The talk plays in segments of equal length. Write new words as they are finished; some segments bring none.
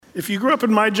If you grew up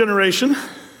in my generation,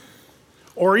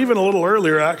 or even a little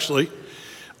earlier actually,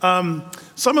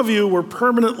 some of you were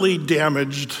permanently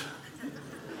damaged,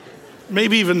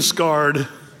 maybe even scarred,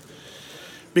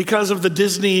 because of the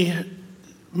Disney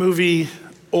movie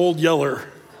Old Yeller.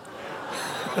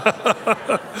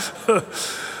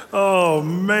 Oh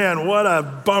man, what a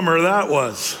bummer that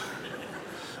was.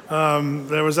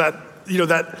 There was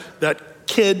that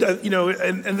kid,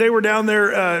 and they were down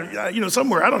there,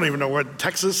 somewhere, I don't even know where,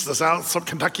 Texas, the South, some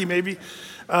Kentucky maybe.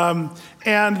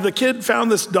 And the kid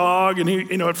found this dog, and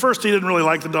he, at first he didn't really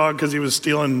like the dog because he was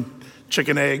stealing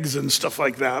chicken eggs and stuff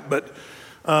like that. But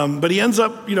he ends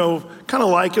up, kind of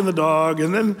liking the dog.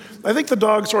 And then I think the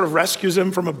dog sort of rescues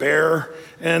him from a bear.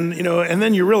 And, and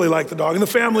then you really like the dog. And the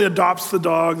family adopts the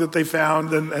dog that they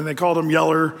found, and they called him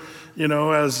Yeller,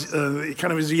 as kind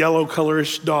of his yellow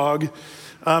colorish dog.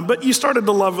 But you started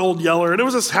to love Old Yeller, and it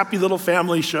was this happy little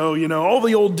family show, all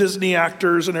the old Disney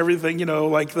actors and everything,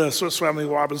 like the Swiss Family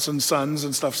Robinson's sons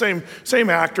and stuff, same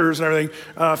actors and everything.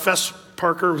 Fess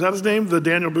Parker, was that his name? The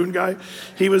Daniel Boone guy?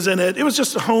 He was in it. It was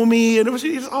just homey, and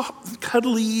he was all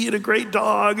cuddly and a great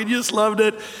dog, and you just loved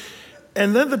it.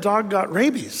 And then the dog got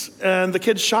rabies, and the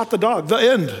kid shot the dog. The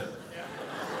end.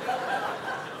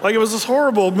 Like it was this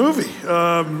horrible movie.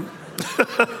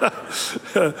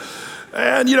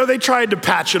 And, they tried to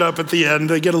patch it up at the end.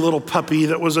 They get a little puppy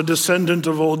that was a descendant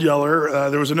of Old Yeller.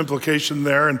 There was an implication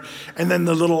there. And then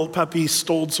the little puppy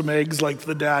stole some eggs like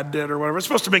the dad did or whatever. It's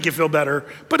supposed to make you feel better,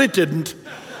 but it didn't.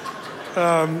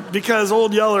 Because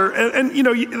Old Yeller, and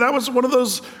that was one of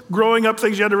those growing up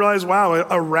things you had to realize, wow,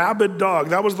 a rabid dog,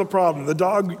 that was the problem. The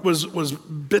dog was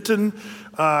bitten,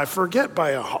 I forget,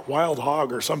 by a wild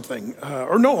hog or something.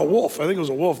 A wolf. I think it was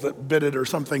a wolf that bit it or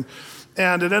something.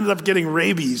 And it ended up getting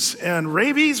rabies. And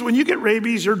rabies, when you get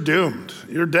rabies, you're doomed.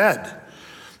 You're dead.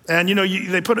 And,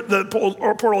 they put the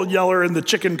poor Old Yeller in the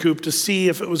chicken coop to see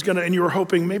if it was going to, and you were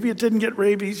hoping maybe it didn't get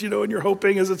rabies, and you're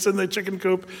hoping as it's in the chicken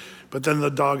coop. But then the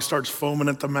dog starts foaming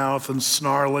at the mouth and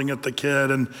snarling at the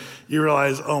kid. And you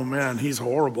realize, oh man, he's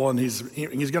horrible. And he's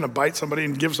going to bite somebody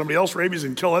and give somebody else rabies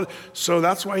and kill it. So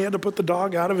that's why he had to put the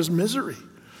dog out of his misery.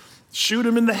 Shoot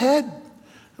him in the head.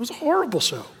 It was a horrible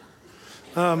show.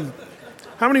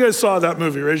 How many of you guys saw that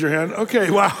movie? Raise your hand.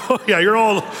 Okay, wow. Yeah, you're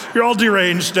all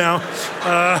deranged now.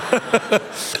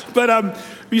 But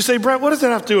you say, Brett, what does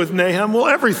that have to do with Nahum? Well,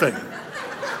 everything.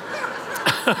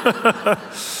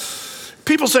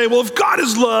 People say, well, if God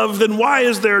is love, then why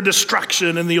is there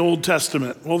destruction in the Old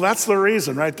Testament? Well, that's the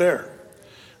reason right there.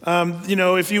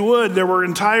 If you would, there were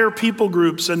entire people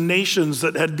groups and nations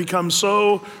that had become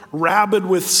so rabid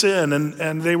with sin,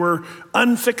 and they were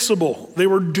unfixable. They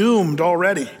were doomed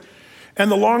already. And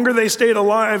the longer they stayed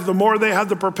alive, the more they had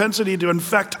the propensity to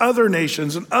infect other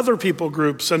nations and other people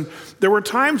groups. And there were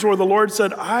times where the Lord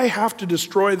said, I have to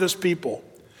destroy this people.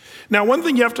 Now, one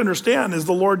thing you have to understand is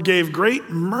the Lord gave great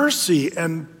mercy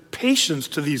and patience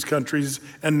to these countries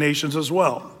and nations as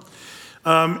well.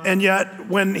 And yet,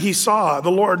 when he saw,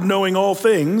 the Lord, knowing all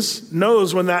things,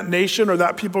 knows when that nation or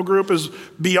that people group is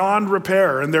beyond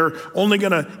repair and they're only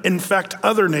going to infect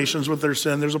other nations with their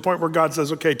sin, there's a point where God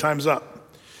says, okay, time's up.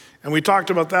 And we talked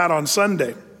about that on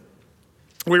Sunday.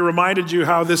 We reminded you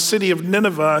how this city of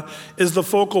Nineveh is the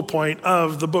focal point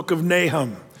of the book of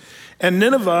Nahum. And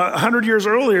Nineveh, 100 years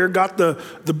earlier, got the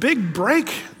big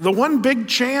break, the one big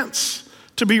chance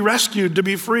to be rescued, to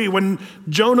be free, when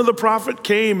Jonah the prophet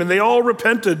came and they all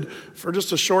repented for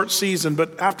just a short season.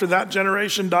 But after that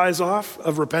generation dies off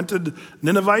of repented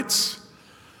Ninevites,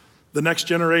 the next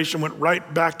generation went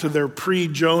right back to their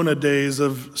pre-Jonah days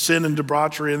of sin and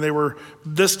debauchery, and they were,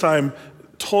 this time,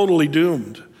 totally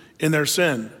doomed in their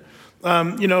sin.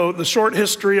 The short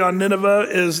history on Nineveh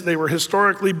is they were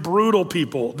historically brutal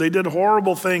people. They did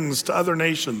horrible things to other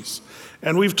nations.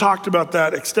 And we've talked about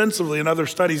that extensively in other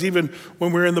studies. Even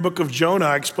when we were in the book of Jonah,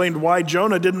 I explained why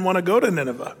Jonah didn't want to go to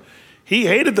Nineveh. He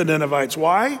hated the Ninevites.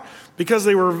 Why? Because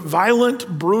they were violent,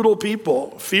 brutal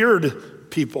people, feared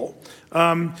people.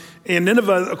 And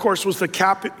Nineveh, of course, was the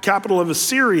capital of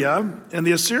Assyria, and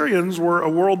the Assyrians were a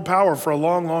world power for a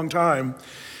long, long time.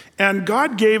 And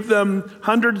God gave them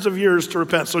hundreds of years to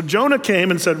repent. So Jonah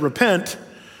came and said, repent.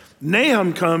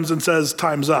 Nahum comes and says,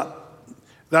 time's up.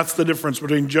 That's the difference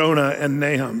between Jonah and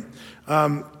Nahum.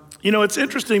 It's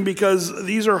interesting because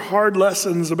these are hard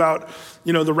lessons about,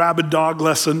 the rabid dog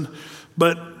lesson,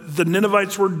 but the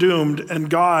Ninevites were doomed, and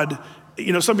God,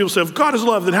 some people say, if God is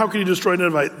love, then how can he destroy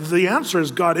Nineveh? The answer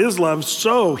is God is love,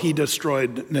 so he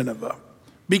destroyed Nineveh,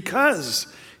 because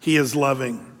he is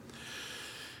loving.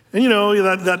 And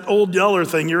that Old Yeller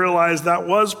thing, you realize that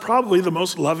was probably the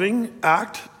most loving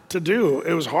act to do.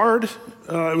 It was hard.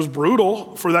 It was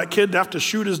brutal for that kid to have to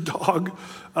shoot his dog,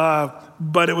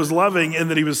 but it was loving in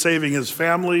that he was saving his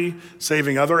family,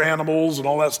 saving other animals and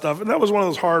all that stuff. And that was one of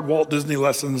those hard Walt Disney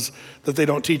lessons that they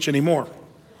don't teach anymore.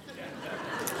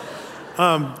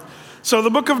 So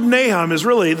the book of Nahum is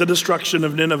really the destruction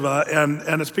of Nineveh,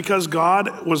 and it's because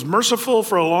God was merciful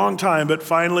for a long time, but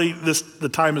finally the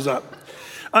time is up.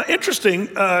 Interesting,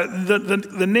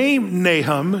 the name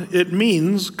Nahum, it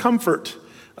means comfort,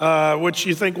 which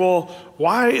you think, well,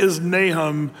 why is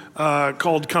Nahum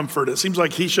called comfort? It seems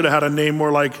like he should have had a name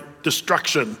more like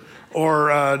destruction or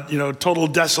total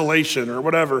desolation or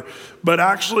whatever. But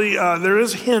actually, there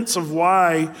is hints of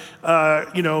why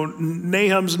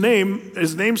Nahum's name,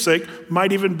 his namesake,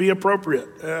 might even be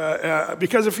appropriate.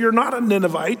 Because if you're not a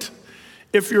Ninevite,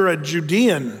 if you're a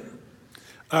Judean,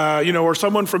 or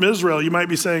someone from Israel, you might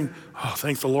be saying, oh,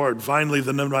 thank the Lord, finally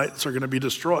the Ninevites are going to be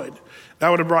destroyed. That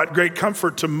would have brought great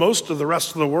comfort to most of the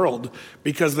rest of the world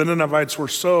because the Ninevites were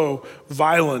so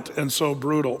violent and so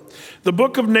brutal. The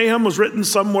book of Nahum was written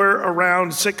somewhere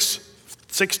around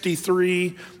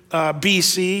 663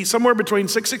 BC, somewhere between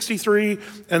 663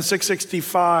 and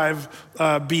 665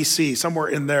 BC, somewhere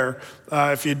in there,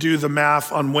 if you do the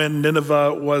math on when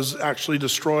Nineveh was actually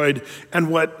destroyed and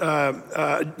what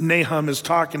Nahum is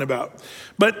talking about.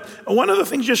 But one of the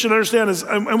things you should understand is,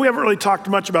 and we haven't really talked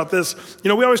much about this,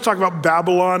 we always talk about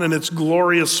Babylon and its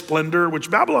glorious splendor, which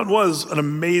Babylon was an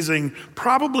amazing,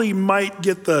 probably might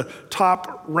get the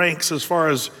top ranks as far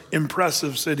as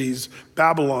impressive cities,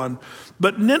 Babylon.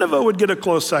 But Nineveh would get a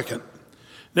close second.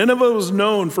 Nineveh was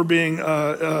known for being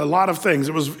a lot of things.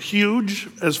 It was huge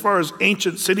as far as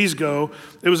ancient cities go.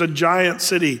 It was a giant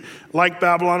city. Like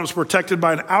Babylon, it was protected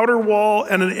by an outer wall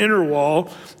and an inner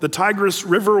wall. The Tigris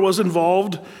River was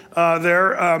involved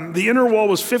there. The inner wall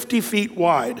was 50 feet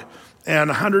wide and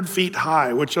 100 feet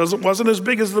high, which wasn't as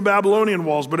big as the Babylonian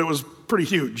walls, but it was pretty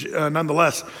huge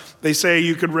nonetheless. They say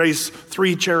you could race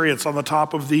 3 chariots on the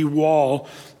top of the wall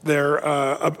there,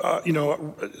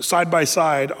 side by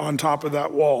side on top of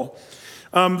that wall.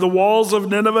 The walls of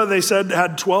Nineveh, they said,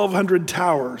 had 1,200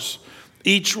 towers.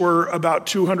 Each were about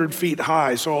 200 feet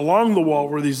high. So along the wall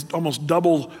were these almost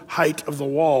double height of the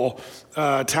wall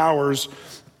towers.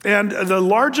 And the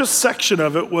largest section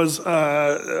of it was,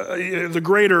 the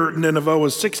greater Nineveh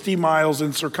was 60 miles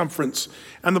in circumference.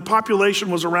 And the population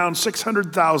was around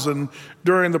 600,000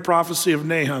 during the prophecy of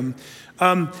Nahum.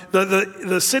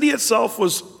 The city itself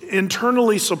was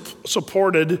internally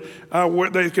supported, where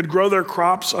they could grow their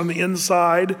crops on the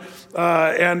inside,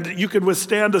 and you could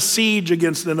withstand a siege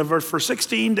against Nineveh for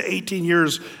 16 to 18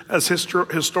 years, as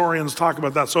historians talk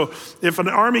about that. So if an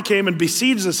army came and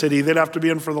besieged the city, they'd have to be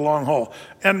in for the long haul.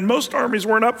 And most armies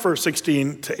weren't up for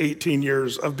 16 to 18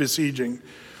 years of besieging.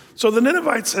 So the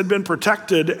Ninevites had been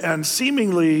protected, and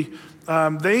seemingly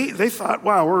they thought,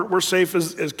 wow, we're safe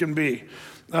as can be.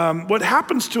 What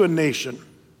happens to a nation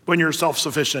when you're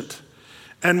self-sufficient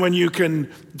and when you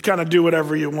can kind of do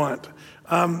whatever you want?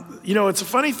 It's a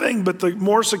funny thing, but the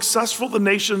more successful the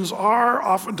nations are,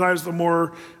 oftentimes the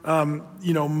more,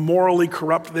 morally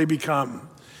corrupt they become.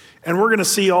 And we're going to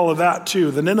see all of that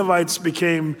too. The Ninevites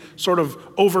became sort of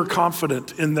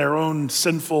overconfident in their own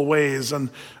sinful ways, and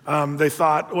they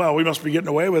thought, well, we must be getting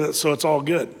away with it, so it's all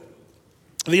good.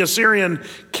 The Assyrian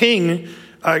king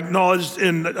acknowledged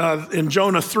in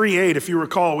Jonah 3:8, if you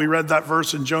recall, we read that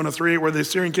verse in Jonah 3:8, where the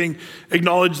Assyrian king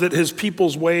acknowledged that his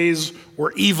people's ways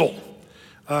were evil.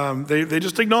 They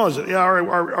just acknowledged it. Yeah,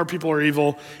 our people are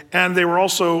evil. And they were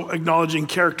also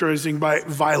characterizing by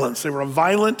violence. They were a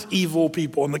violent, evil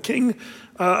people. And the king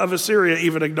of Assyria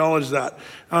even acknowledged that.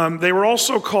 They were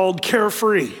also called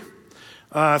carefree,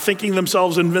 thinking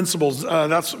themselves invincible.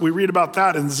 We read about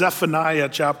that in Zephaniah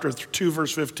chapter 2,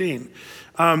 verse 15.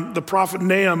 The prophet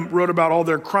Nahum wrote about all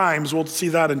their crimes. We'll see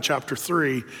that in chapter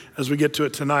 3 as we get to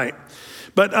it tonight.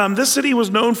 But this city was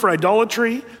known for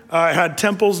idolatry. It had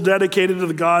temples dedicated to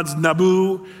the gods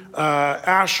Nabu,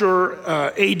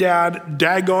 Ashur, Adad,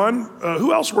 Dagon.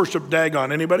 Who else worshiped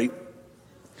Dagon? Anybody?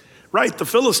 Right, the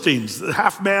Philistines, the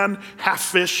half man, half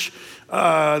fish,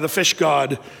 the fish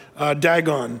god,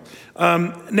 Dagon.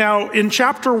 Now, in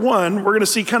chapter 1, we're going to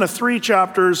see kind of 3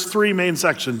 chapters, 3 main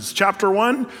sections. Chapter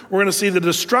 1, we're going to see the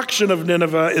destruction of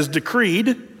Nineveh is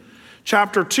decreed.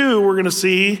 Chapter 2, we're going to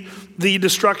see the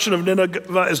destruction of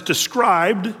Nineveh is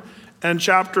described. And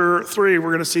chapter 3,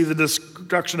 we're going to see the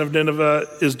destruction of Nineveh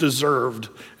is deserved.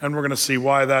 And we're going to see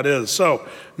why that is. So,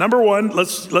 number 1,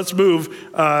 let's move.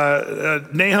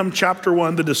 Nahum chapter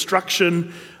 1, the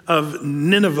destruction of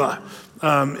Nineveh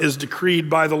is decreed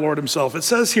by the Lord himself. It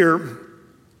says here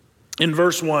in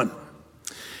verse 1,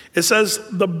 it says,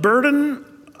 the burden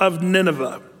of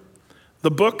Nineveh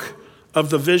the book of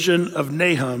the vision of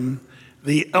Nahum,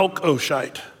 the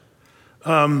Elkoshite.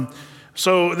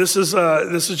 So this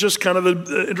is just kind of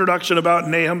the introduction about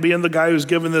Nahum being the guy who's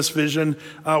given this vision.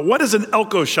 What is an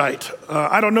Elkoshite?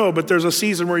 I don't know, but there's a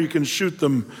season where you can shoot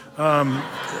them.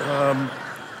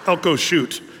 Elko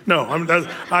shoot. No,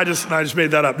 I just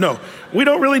made that up. No, we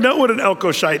don't really know what an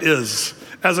Elkoshite is,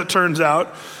 as it turns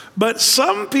out. But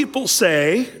some people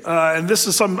say, and this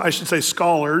is some, I should say,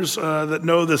 scholars that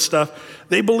know this stuff,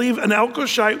 they believe an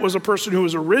Elkoshite was a person who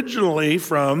was originally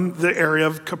from the area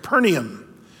of Capernaum.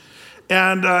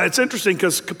 And it's interesting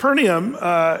because Capernaum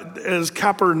is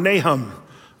Capernaum.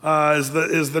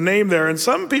 Is the name there. And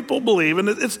some people believe, and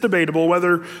it's debatable,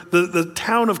 whether the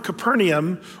town of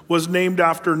Capernaum was named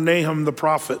after Nahum the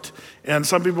prophet. And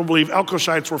some people believe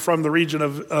Elkoshites were from the region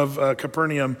of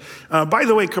Capernaum. By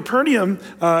the way, Capernaum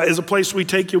is a place we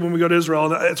take you when we go to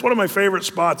Israel. And it's one of my favorite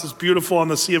spots. It's beautiful on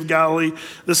the Sea of Galilee.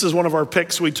 This is one of our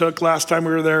pics we took last time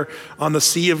we were there on the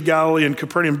Sea of Galilee in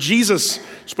Capernaum. Jesus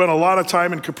spent a lot of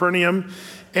time in Capernaum.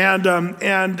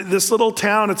 And this little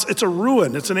town, it's a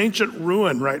ruin. It's an ancient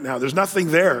ruin right now. There's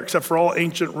nothing there except for all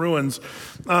ancient ruins.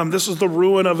 This is the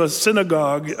ruin of a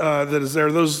synagogue that is there.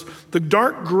 The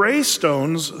dark gray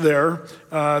stones there,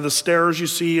 the stairs you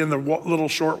see and the little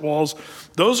short walls,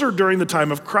 those are during the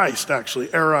time of Christ,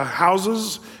 actually, era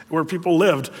houses where people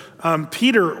lived.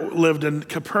 Peter lived in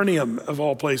Capernaum, of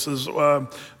all places,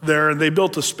 there, and they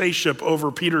built a spaceship over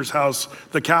Peter's house.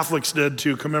 The Catholics did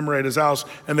to commemorate his house,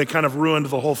 and they kind of ruined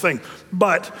the whole thing.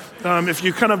 But if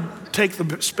you kind of take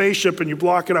the spaceship and you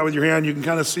block it out with your hand, you can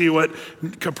kind of see what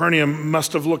Capernaum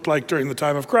must have looked like during the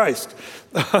time of Christ.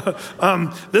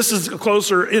 This is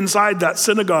closer inside that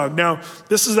synagogue. Now,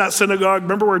 this is that synagogue.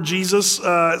 Remember where Jesus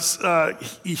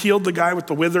he healed the guy with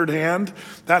the withered hand?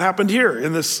 That happened here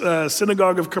in this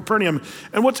synagogue of Capernaum.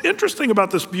 And what's interesting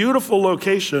about this beautiful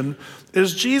location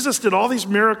is Jesus did all these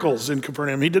miracles in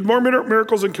Capernaum. He did more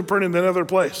miracles in Capernaum than other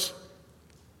place.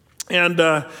 And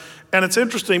it's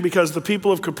interesting because the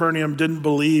people of Capernaum didn't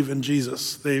believe in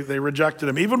Jesus. They rejected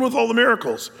him, even with all the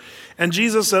miracles. And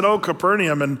Jesus said, oh,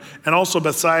 Capernaum and also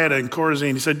Bethsaida and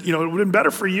Chorazin. He said, it would have been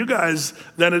better for you guys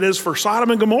than it is for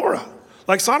Sodom and Gomorrah.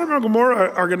 Like Sodom and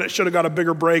Gomorrah should have got a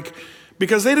bigger break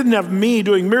because they didn't have me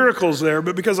doing miracles there,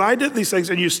 but because I did these things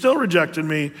and you still rejected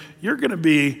me, you're going to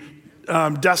be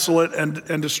desolate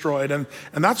and destroyed. And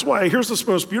that's why here's this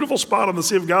most beautiful spot on the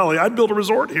Sea of Galilee. I'd build a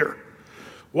resort here.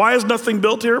 Why is nothing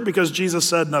built here? Because Jesus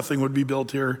said nothing would be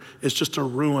built here. It's just a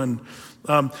ruin.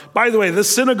 By the way,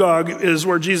 this synagogue is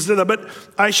where Jesus did that, but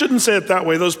I shouldn't say it that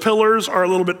way. Those pillars are a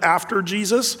little bit after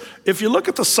Jesus. If you look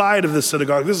at the side of this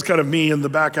synagogue, this is kind of me in the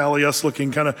back alley, us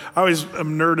looking kind of, I always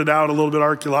am nerded out a little bit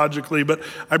archaeologically, but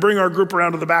I bring our group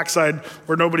around to the backside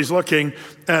where nobody's looking,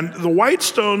 and the white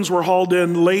stones were hauled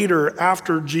in later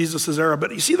after Jesus' era.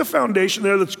 But you see the foundation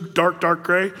there that's dark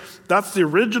gray? That's the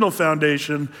original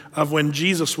foundation of when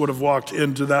Jesus would have walked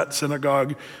into that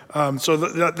synagogue. So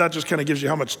that just kind of gives you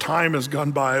how much time has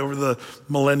gone by over the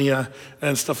millennia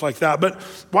and stuff like that. But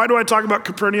why do I talk about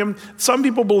Capernaum? Some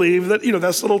people believe that,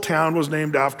 this little town was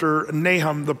named after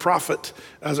Nahum the prophet,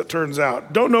 as it turns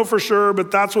out. Don't know for sure,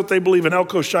 but that's what they believe an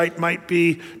Elkoshite might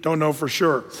be. Don't know for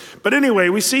sure. But anyway,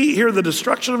 we see here the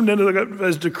destruction of Nineveh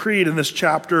is decreed in this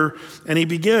chapter, and he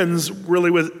begins really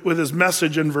with his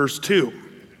message in verse 2.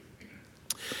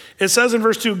 It says in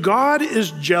verse 2, God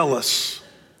is jealous,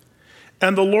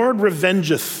 and the Lord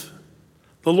revengeth.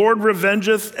 The Lord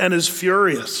revengeth and is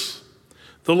furious.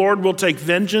 The Lord will take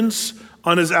vengeance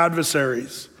on his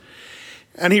adversaries,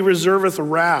 and he reserveth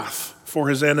wrath for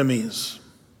his enemies.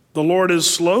 The Lord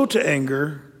is slow to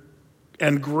anger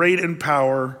and great in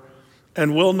power,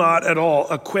 and will not at all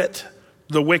acquit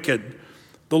the wicked.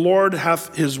 The Lord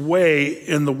hath his way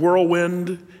in the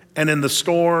whirlwind and in the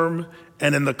storm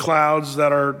and in the clouds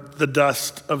that are the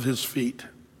dust of his feet.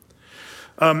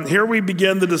 Here we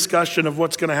begin the discussion of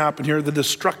what's going to happen here, the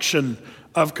destruction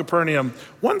of Capernaum.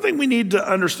 One thing we need to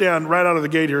understand right out of the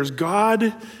gate here is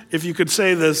God, if you could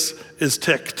say this, is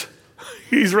ticked.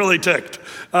 He's really ticked.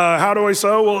 How do I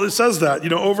so? Well, it says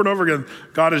that, over and over again.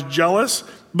 God is jealous,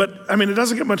 but it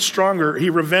doesn't get much stronger.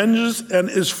 He revenges and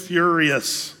is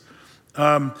furious.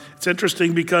 It's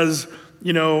interesting because,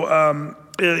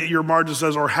 your margin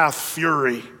says, or hath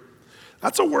fury.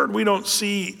 That's a word we don't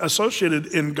see associated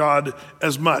in God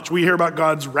as much. We hear about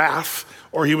God's wrath,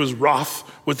 or he was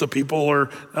wroth with the people,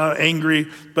 or angry,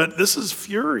 but this is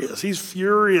furious. He's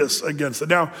furious against it.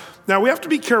 Now we have to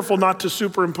be careful not to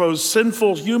superimpose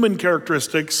sinful human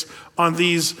characteristics on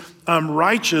these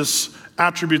righteous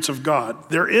attributes of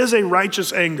God. There is a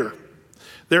righteous anger.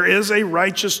 There is a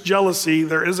righteous jealousy.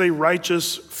 There is a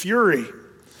righteous fury.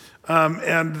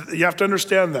 And you have to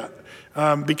understand that.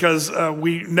 Because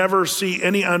we never see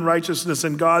any unrighteousness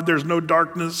in God. There's no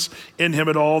darkness in him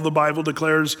at all. The Bible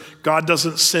declares God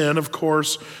doesn't sin, of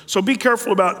course. So be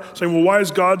careful about saying, well, why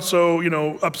is God so,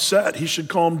 upset? He should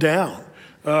calm down.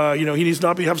 He needs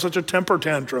not have such a temper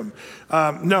tantrum.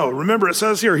 No, remember it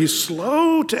says here, he's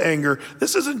slow to anger.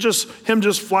 This isn't just him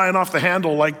just flying off the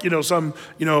handle like, some,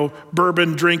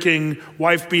 bourbon drinking,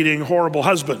 wife beating, horrible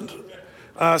husband.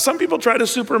 Some people try to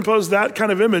superimpose that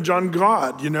kind of image on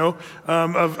God,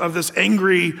 of this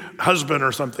angry husband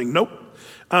or something. Nope.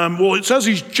 Well, it says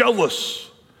he's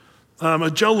jealous, a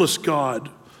jealous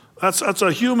God. That's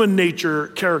a human nature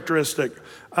characteristic.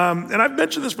 And I've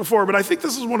mentioned this before, but I think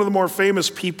this is one of the more famous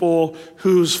people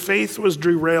whose faith was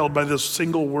derailed by this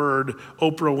single word,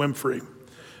 Oprah Winfrey.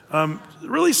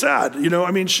 Really sad,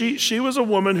 she was a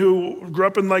woman who grew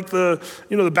up in like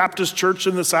the Baptist church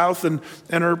in the South, and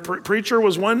her preacher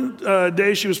was one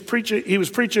day he was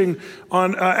preaching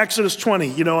on Exodus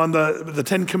 20, on the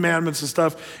 10 Commandments and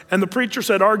stuff, and the preacher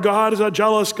said, our God is a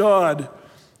jealous God.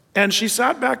 And she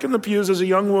sat back in the pews as a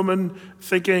young woman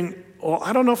thinking, well,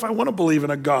 I don't know if I want to believe in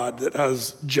a God that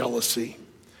has jealousy.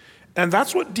 And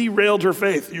that's what derailed her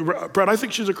faith. Brett, I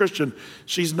think she's a Christian.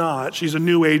 She's not. She's a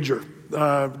New Ager.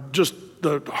 Just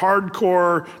the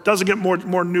hardcore, doesn't get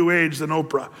more New Age than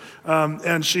Oprah.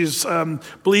 And she's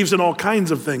believes in all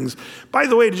kinds of things. By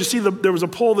the way, did you see there was a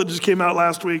poll that just came out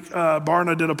last week?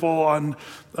 Barna did a poll on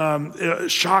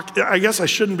shocked. I guess I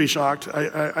shouldn't be shocked.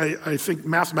 I think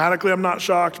mathematically I'm not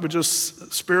shocked, but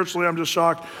just spiritually I'm just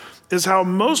shocked, is how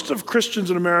most of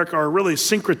Christians in America are really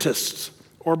syncretists,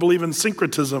 or believe in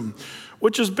syncretism,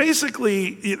 which is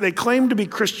basically, they claim to be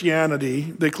Christianity,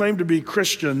 they claim to be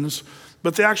Christians,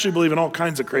 but they actually believe in all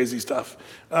kinds of crazy stuff.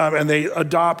 And they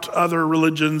adopt other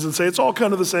religions and say it's all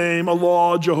kind of the same,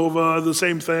 Allah, Jehovah, the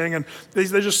same thing, and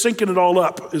they're just syncing it all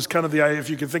up is kind of the idea, if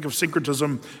you can think of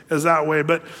syncretism as that way.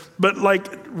 But like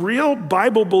real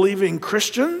Bible-believing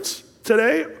Christians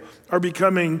today are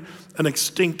becoming an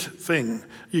extinct thing.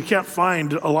 You can't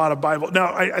find a lot of Bible.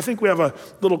 Now, I think we have a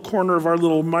little corner of our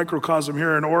little microcosm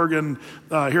here in Oregon,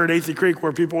 here at Athey Creek,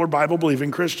 where people are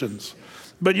Bible-believing Christians.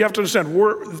 But you have to understand,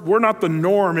 we're not the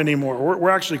norm anymore. We're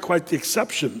actually quite the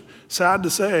exception. Sad to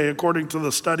say, according to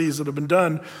the studies that have been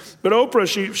done. But Oprah,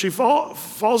 she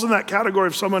falls in that category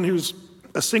of someone who's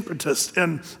a syncretist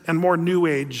and more New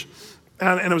Age.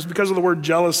 And it was because of the word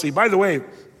jealousy. By the way,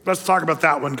 let's talk about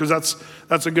that one, because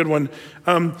that's a good one.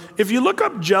 If you look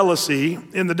up jealousy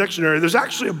in the dictionary, there's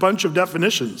actually a bunch of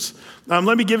definitions.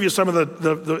 Let me give you some of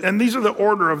the and these are the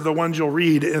order of the ones you'll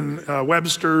read in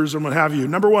Webster's and what have you.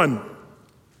 Number one,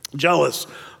 jealous,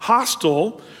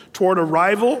 hostile toward a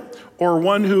rival or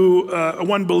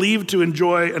one believed to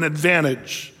enjoy an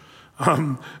advantage.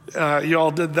 You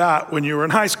all did that when you were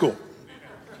in high school,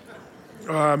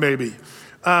 maybe.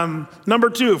 Number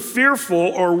two, fearful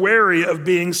or wary of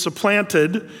being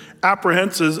supplanted,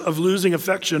 apprehensive of losing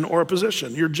affection or a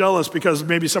position. You're jealous because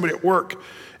maybe somebody at work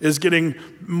is getting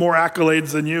more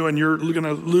accolades than you and you're going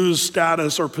to lose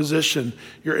status or position.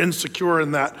 You're insecure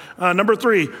in that. Number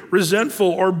three, resentful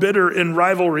or bitter in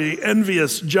rivalry,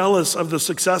 envious, jealous of the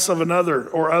success of another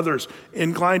or others,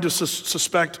 inclined to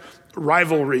suspect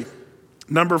rivalry.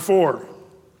 Number four,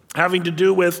 having to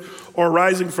do with or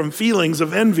arising from feelings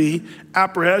of envy,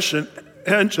 apprehension,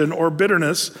 or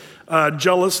bitterness,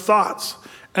 jealous thoughts.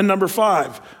 And number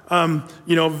five,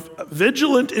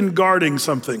 vigilant in guarding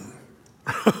something.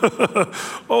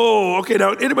 Oh, okay,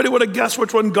 now anybody want to guess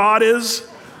which one God is?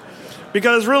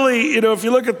 Because really, if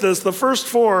you look at this, the first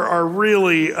four are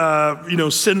really,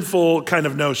 sinful kind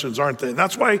of notions, aren't they? And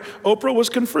that's why Oprah was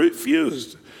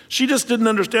confused. She just didn't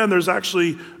understand there's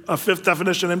actually a fifth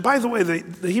definition. And by the way,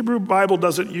 the Hebrew Bible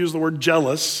doesn't use the word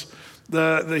jealous.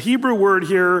 The Hebrew word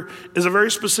here is a very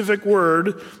specific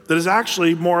word that is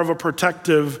actually more of a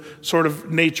protective sort of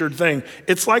natured thing.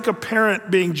 It's like a parent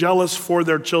being jealous for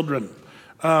their children.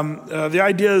 The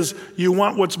idea is you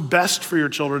want what's best for your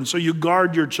children, so you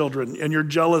guard your children and you're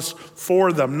jealous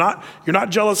for them. You're not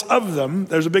jealous of them.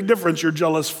 There's a big difference. You're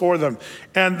jealous for them.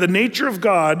 And the nature of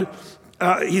God,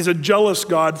 he's a jealous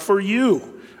God for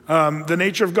you. The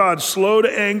nature of God, slow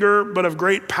to anger, but of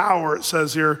great power, it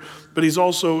says here. But he's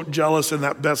also jealous in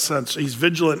that best sense. He's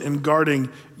vigilant in guarding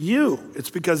you. It's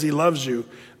because he loves you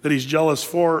that he's jealous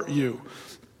for you.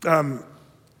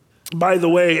 By the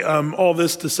way, all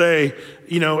this to say,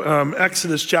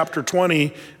 Exodus chapter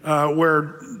 20,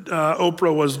 where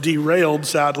Oprah was derailed,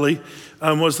 sadly,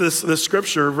 was this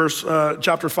scripture,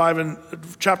 chapter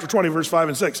 20, verse 5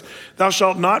 and 6. Thou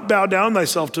shalt not bow down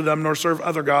thyself to them, nor serve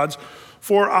other gods.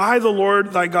 For I, the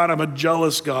Lord thy God, am a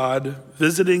jealous God,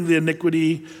 visiting the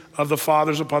iniquity of the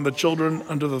fathers upon the children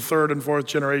unto the third and fourth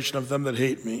generation of them that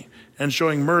hate me, and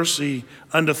showing mercy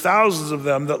unto thousands of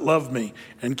them that love me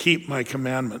and keep my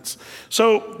commandments.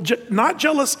 So not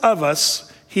jealous of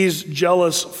us, he's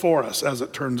jealous for us, as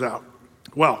it turns out.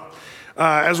 Well,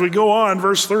 as we go on,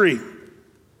 verse 3,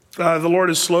 the Lord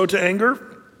is slow to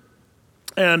anger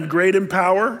and great in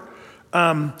power.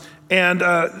 And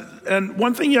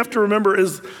one thing you have to remember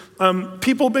is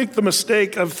people make the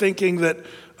mistake of thinking that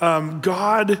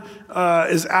God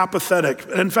is apathetic.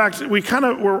 In fact,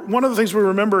 one of the things we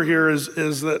remember here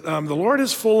is that the Lord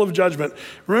is full of judgment.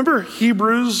 Remember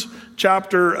Hebrews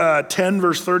chapter 10,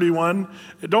 verse 31?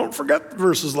 Don't forget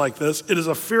verses like this. It is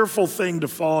a fearful thing to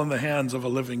fall in the hands of a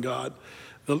living God.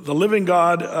 The living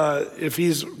God, if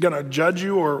he's going to judge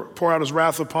you or pour out his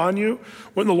wrath upon you,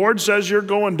 when the Lord says you're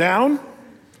going down,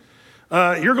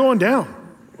 you're going down.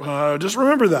 Just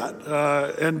remember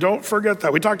that, and don't forget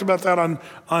that. We talked about that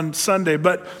on Sunday,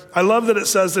 but I love that it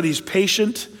says that he's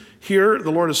patient here.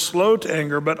 The Lord is slow to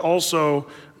anger, but also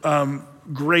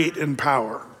great in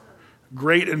power.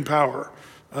 Great in power.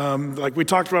 Like we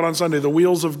talked about on Sunday, the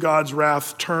wheels of God's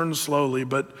wrath turn slowly,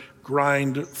 but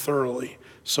grind thoroughly.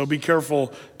 So be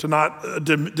careful to not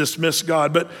dismiss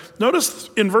God. But notice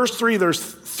in verse 3, there's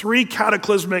 3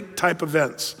 cataclysmic type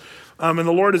events. And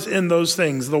the Lord is in those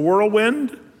things: the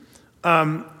whirlwind,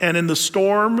 and in the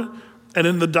storm, and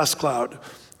in the dust cloud.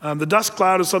 The dust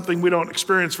cloud is something we don't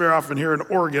experience very often here in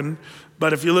Oregon,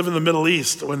 but if you live in the Middle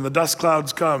East, when the dust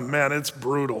clouds come, man, it's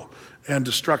brutal and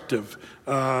destructive,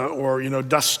 or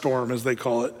dust storm as they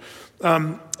call it.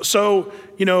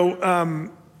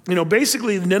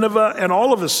 Basically Nineveh and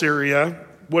all of Assyria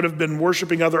would have been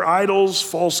worshiping other idols,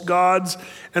 false gods.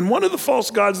 And one of the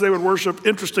false gods they would worship,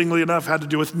 interestingly enough, had to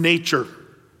do with nature.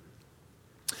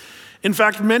 In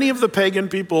fact, many of the pagan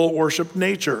people worshiped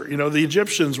nature. The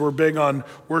Egyptians were big on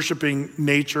worshiping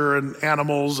nature and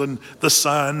animals and the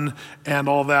sun and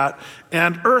all that,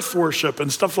 and earth worship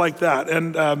and stuff like that.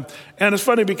 And it's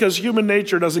funny because human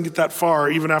nature doesn't get that far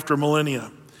even after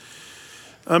millennia.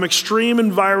 Extreme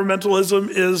environmentalism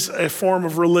is a form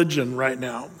of religion right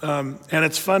now. And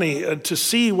it's funny to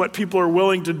see what people are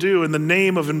willing to do in the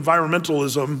name of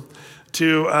environmentalism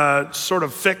to sort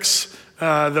of fix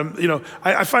them.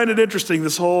 I find it interesting,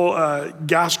 this whole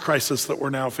gas crisis that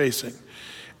we're now facing.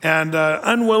 And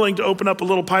unwilling to open up a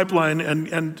little pipeline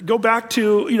and go back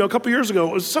to, a couple years ago,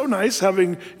 it was so nice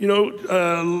having,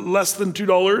 less than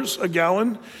 $2 a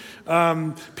gallon.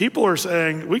 People are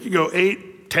saying we could go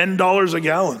 $10 a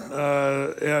gallon.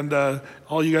 And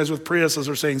all you guys with Priuses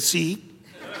are saying, see,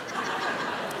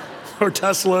 or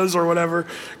Teslas or whatever.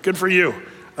 Good for you.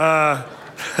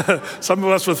 Some of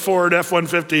us with Ford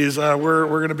F-150s,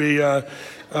 we're going to be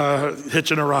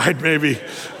hitching a ride maybe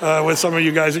with some of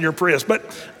you guys in your Prius.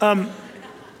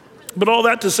 But all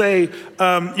that to say,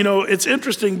 it's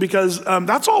interesting because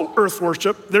that's all earth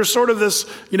worship. There's sort of this,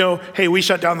 hey, we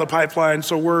shut down the pipeline,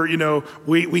 so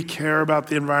we care about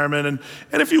the environment.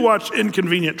 And if you watch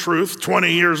Inconvenient Truth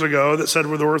 20 years ago that said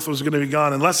where the earth was going to be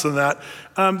gone in less than that,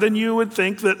 then you would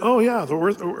think that, oh yeah, the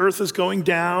earth is going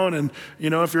down. And,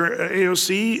 if you're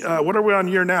AOC, what are we on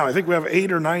year now? I think we have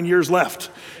 8 or 9 years left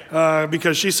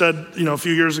because she said, a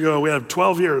few years ago, we have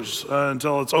 12 years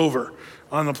until it's over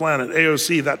on the planet.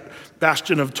 AOC, that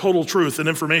bastion of total truth and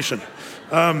information.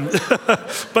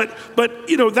 But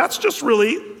that's just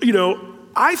really,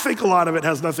 I think a lot of it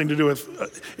has nothing to do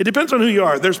with, it depends on who you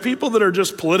are. There's people that are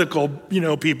just political,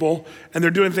 people, and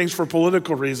they're doing things for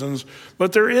political reasons.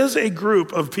 But there is a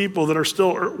group of people that are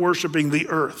still worshiping the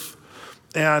earth.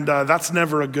 And that's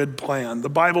never a good plan. The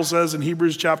Bible says in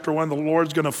Hebrews chapter 1, the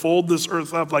Lord's going to fold this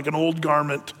earth up like an old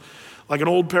garment, like an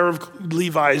old pair of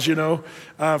Levi's,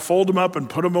 fold them up and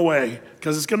put them away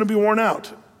because it's going to be worn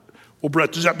out. Well,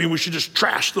 Brett, does that mean we should just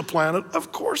trash the planet?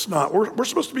 Of course not. We're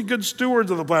supposed to be good stewards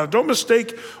of the planet. Don't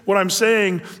mistake what I'm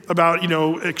saying about,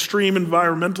 extreme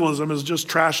environmentalism as just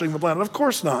trashing the planet. Of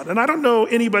course not. And I don't know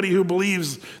anybody who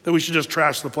believes that we should just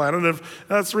trash the planet.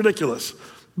 That's ridiculous.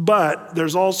 But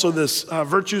there's also this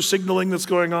virtue signaling that's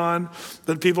going on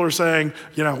that people are saying,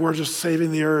 we're just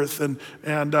saving the earth, and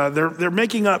they're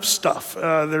making up stuff.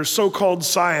 There's so-called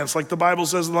science, like the Bible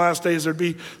says in the last days there'd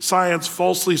be science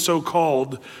falsely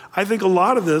so-called. I think a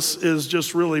lot of this is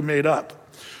just really made up.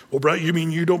 Well, Brett, you mean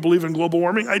you don't believe in global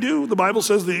warming? I do. The Bible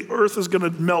says the earth is going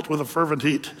to melt with a fervent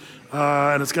heat,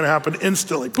 and it's going to happen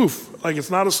instantly. Poof! Like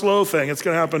it's not a slow thing. It's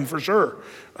going to happen for sure.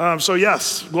 So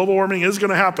yes, global warming is going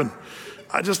to happen.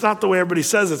 Just not the way everybody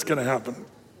says it's going to happen.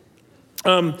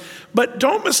 But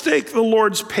don't mistake the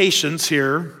Lord's patience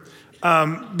here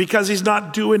because he's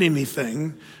not doing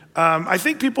anything I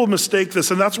think people mistake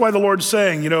this, and that's why the Lord's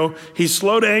saying, he's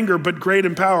slow to anger, but great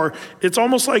in power. It's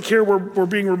almost like here we're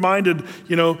being reminded,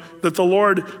 that the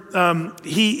Lord,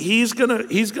 he's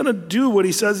gonna do what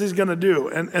he says he's gonna do.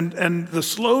 And the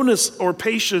slowness or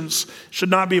patience should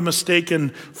not be mistaken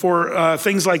for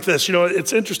things like this.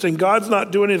 It's interesting, God's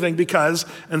not doing anything because,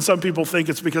 and some people think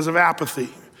it's because of apathy.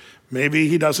 Maybe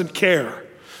he doesn't care.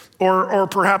 Or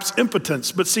perhaps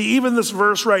impotence. But see, even this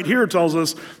verse right here tells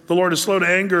us the Lord is slow to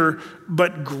anger,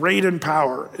 but great in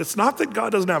power. It's not that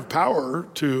God doesn't have power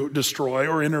to destroy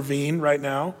or intervene right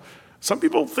now. Some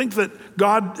people think that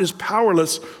God is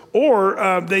powerless,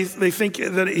 or they think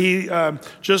that he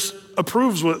just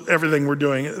approves with everything we're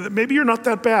doing. Maybe you're not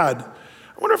that bad.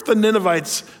 I wonder if the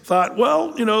Ninevites thought,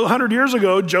 100 years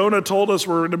ago, Jonah told us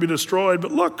we're going to be destroyed,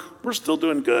 but look, we're still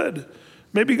doing good.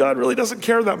 Maybe God really doesn't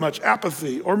care that much,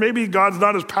 apathy. Or maybe God's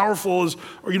not as powerful as,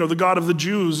 the God of the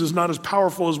Jews is not as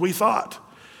powerful as we thought.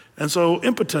 And so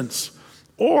impotence.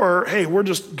 Or, hey, we're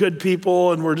just good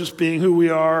people and we're just being who we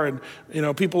are and,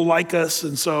 people like us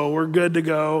and so we're good to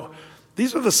go.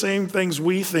 These are the same things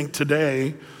we think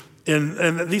today,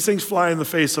 and these things fly in the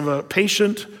face of a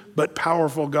patient but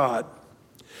powerful God.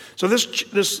 So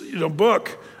this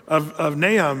book of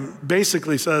Nahum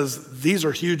basically says these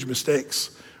are huge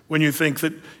mistakes. When you think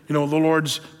that, the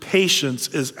Lord's patience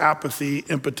is apathy,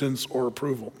 impotence, or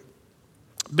approval.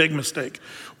 Big mistake.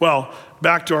 Well,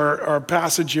 back to our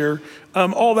passage here.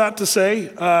 All that to say,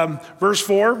 verse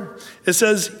 4, it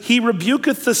says, he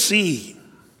rebuketh the sea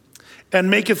and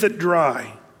maketh it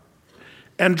dry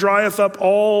and drieth up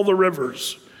all the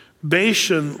rivers.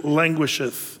 Bashan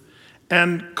languisheth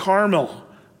and Carmel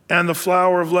and the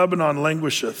flower of Lebanon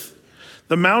languisheth.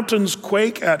 The mountains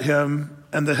quake at him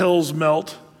and the hills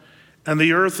melt. And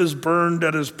the earth is burned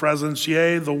at his presence,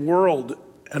 yea, the world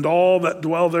and all that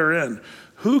dwell therein.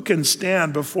 Who can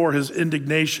stand before his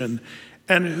indignation?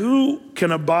 And who can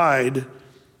abide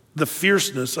the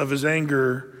fierceness of his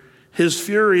anger? His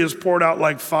fury is poured out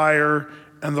like fire,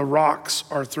 and the rocks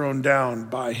are thrown down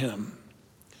by him.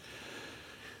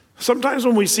 Sometimes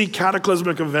when we see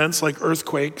cataclysmic events like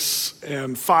earthquakes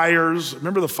and fires,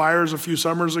 remember the fires a few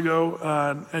summers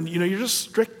ago? You're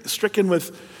just stricken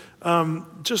with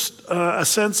just a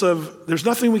sense of there's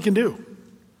nothing we can do.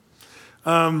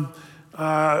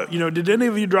 Did any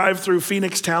of you drive through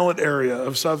Phoenix Talent area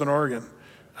of Southern Oregon?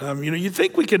 You'd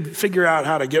think we could figure out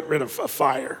how to get rid of a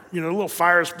fire. A little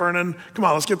fire's burning. Come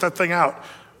on, let's get that thing out.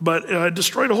 But it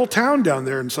destroyed a whole town down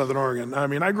there in Southern Oregon.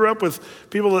 I grew up with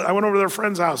people I went over to their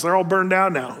friend's house. They're all burned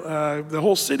down now. The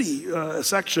whole city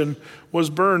section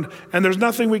was burned, and there's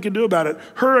nothing we can do about it.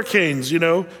 Hurricanes,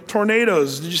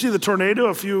 tornadoes. Did you see the tornado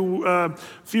a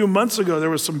few months ago? There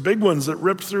was some big ones that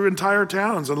ripped through entire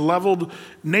towns and leveled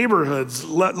neighborhoods,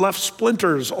 left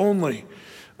splinters only.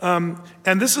 And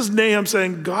this is Nahum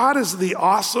saying, God is the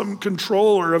awesome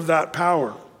controller of that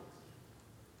power.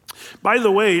 By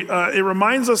the way, it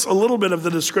reminds us a little bit of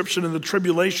the description in the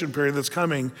tribulation period that's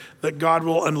coming, that God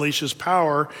will unleash his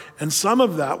power, and some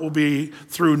of that will be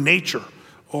through nature,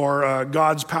 or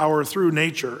God's power through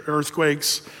nature,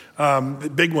 earthquakes,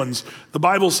 big ones. The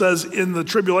Bible says in the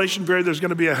tribulation period there's going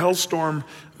to be a hailstorm,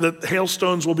 that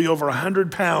hailstones will be over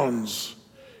 100 pounds.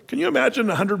 Can you imagine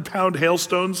 100-pound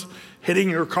hailstones hitting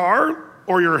your car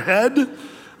or your head?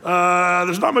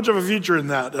 There's not much of a future in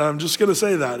that. I'm just going to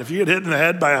say that. If you get hit in the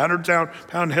head by a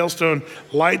 100-pound hailstone,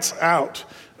 lights out.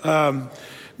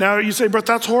 Now you say, but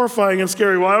that's horrifying and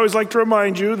scary. Well, I always like to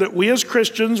remind you that we as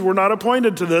Christians, we're not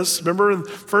appointed to this. Remember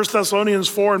 1 Thessalonians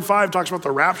 4 and 5 talks about the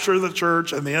rapture of the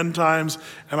church and the end times.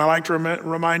 And I like to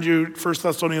remind you 1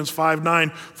 Thessalonians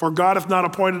 5:9, for God hath not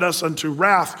appointed us unto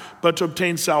wrath, but to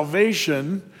obtain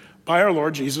salvation by our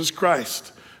Lord Jesus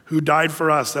Christ, who died for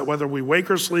us, that whether we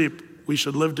wake or sleep, we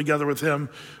should live together with him.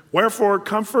 Wherefore,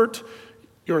 comfort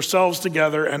yourselves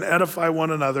together and edify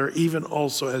one another, even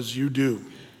also as you do.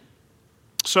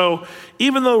 So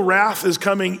even though wrath is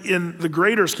coming in the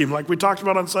greater scheme, like we talked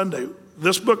about on Sunday,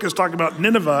 this book is talking about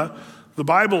Nineveh. The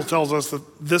Bible tells us that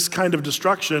this kind of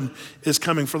destruction is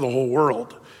coming for the whole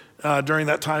world during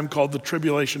that time called the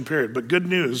tribulation period. But good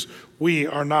news, we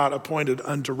are not appointed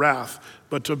unto wrath,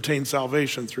 but to obtain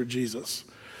salvation through Jesus.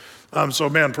 So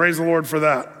praise the Lord for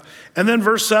that. And then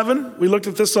verse 7, we looked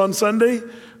at this on Sunday.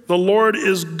 The Lord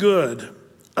is good,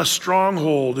 a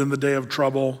stronghold in the day of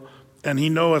trouble, and he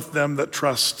knoweth them that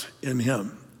trust in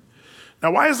him.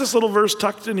 Now, why is this little verse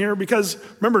tucked in here? Because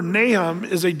remember, Nahum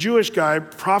is a Jewish guy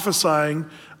prophesying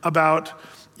about,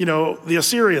 the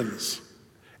Assyrians.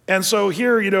 And so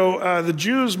here, the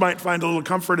Jews might find a little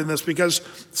comfort in this because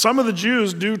some of the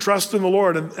Jews do trust in the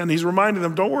Lord. And he's reminding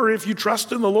them, don't worry, if you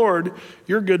trust in the Lord,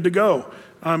 you're good to go.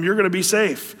 You're going to be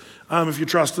safe if you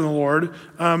trust in the Lord.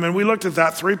 And we looked at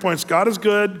that 3 points. God is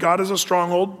good. God is a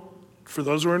stronghold for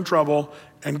those who are in trouble.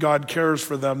 And God cares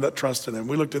for them that trust in him.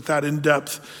 We looked at that in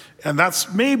depth. And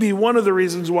that's maybe one of the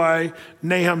reasons why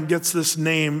Nahum gets this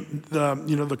name,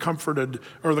 the comforted,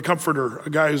 or the comforter, a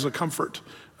guy who's a comfort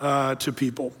to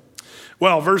people.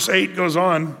 Well, verse 8 goes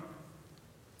on,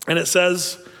 and it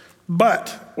says,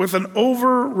 but with an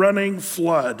overrunning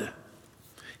flood,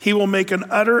 he will make an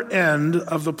utter end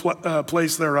of the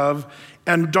place thereof,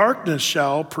 and darkness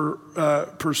shall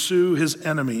pursue his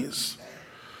enemies.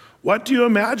 What do you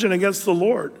imagine against the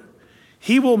Lord?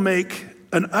 He will make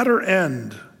an utter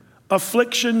end.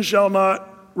 Affliction shall not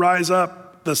rise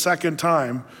up the second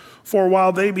time. For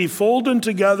while they be folden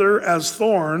together as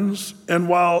thorns, and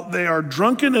while they are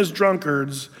drunken as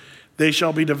drunkards, they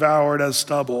shall be devoured as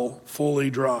stubble, fully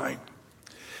dry.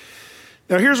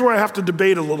 Now here's where I have to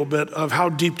debate a little bit of how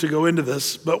deep to go into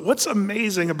this. But what's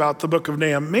amazing about the book of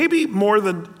Nahum, maybe more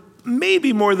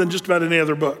than just about any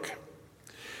other book.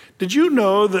 Did you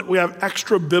know that we have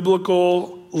extra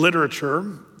biblical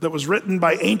literature that was written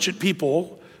by ancient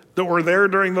people that were there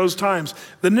during those times?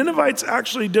 The Ninevites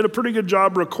actually did a pretty good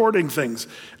job recording things.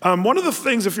 One of the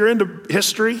things, if you're into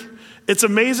history, it's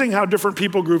amazing how different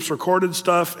people groups recorded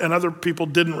stuff and other people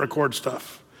didn't record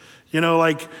stuff.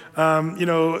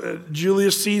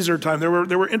 Julius Caesar time, there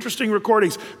were interesting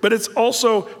recordings, but it's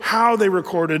also how they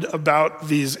recorded about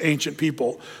these ancient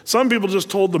people. Some people just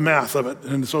told the math of it.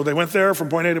 And so they went there from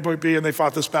point A to point B and they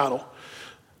fought this battle.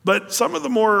 But some of the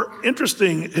more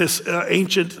interesting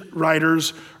ancient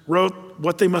writers wrote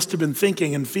what they must have been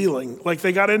thinking and feeling. Like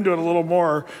they got into it a little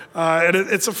more. And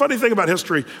it's a funny thing about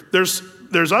history.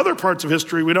 There's other parts of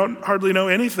history we don't hardly know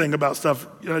anything about stuff.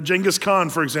 Genghis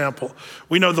Khan, for example.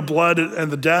 We know the blood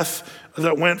and the death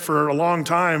that went for a long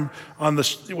time on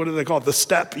what do they call it? The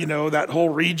steppe, that whole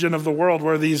region of the world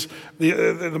where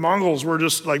the Mongols were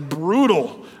just like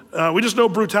brutal. We just know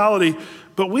brutality,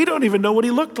 but we don't even know what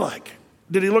he looked like.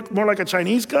 Did he look more like a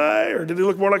Chinese guy or did he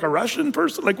look more like a Russian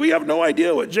person? Like we have no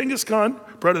idea what Genghis Khan,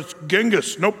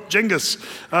 Genghis,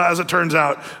 as it turns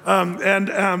out.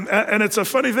 And it's a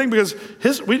funny thing because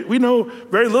we know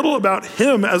very little about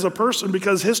him as a person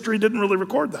because history didn't really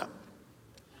record that.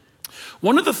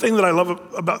 One of the things that I love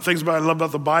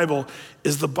about the Bible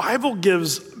is the Bible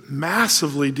gives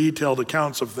massively detailed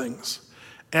accounts of things.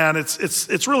 And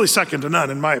it's really second to none,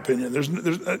 in my opinion. There's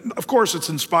of course, it's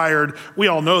inspired. We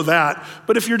all know that.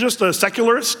 But if you're just a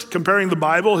secularist comparing the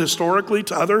Bible historically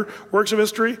to other works of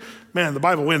history, man, the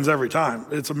Bible wins every time.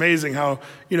 It's amazing how,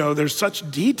 there's such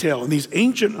detail in these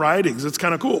ancient writings. It's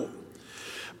kind of cool.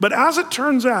 But as it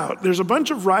turns out, there's a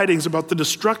bunch of writings about the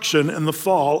destruction and the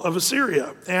fall of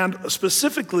Assyria, and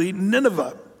specifically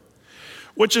Nineveh,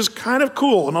 which is kind of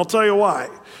cool, and I'll tell you why.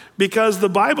 Because the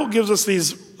Bible gives us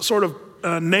these sort of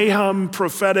Nahum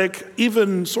prophetic,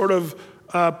 even sort of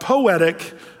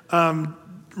poetic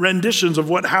renditions of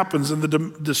what happens in the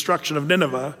destruction of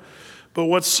Nineveh. But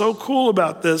what's so cool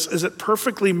about this is it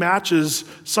perfectly matches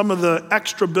some of the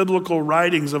extra biblical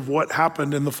writings of what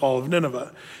happened in the fall of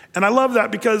Nineveh. And I love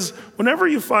that because whenever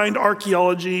you find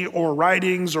archaeology or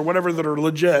writings or whatever that are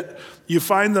legit, you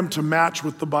find them to match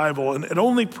with the Bible. And it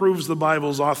only proves the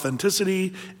Bible's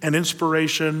authenticity and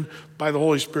inspiration by the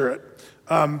Holy Spirit.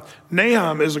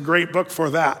 Nahum is a great book for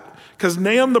that because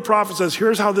Nahum the prophet says,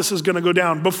 here's how this is going to go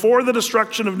down. Before the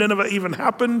destruction of Nineveh even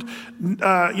happened,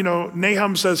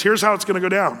 Nahum says, here's how it's going to go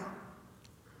down.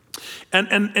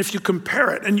 And if you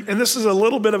compare it, and this is a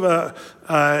little bit of a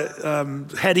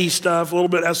heady stuff, a little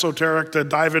bit esoteric to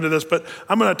dive into this, but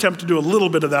I'm going to attempt to do a little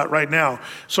bit of that right now.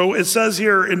 So it says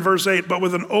here in verse 8, but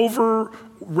with an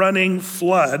overrunning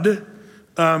flood,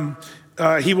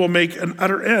 he will make an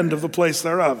utter end of the place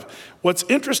thereof. What's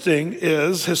interesting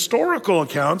is historical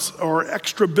accounts or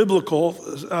extra biblical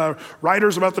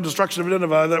writers about the destruction of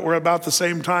Nineveh that were about the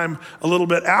same time, a little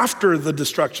bit after the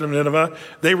destruction of Nineveh,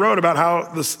 they wrote about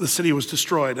how the city was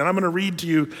destroyed. And I'm going to read to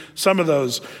you some of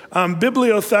those.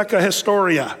 Bibliotheca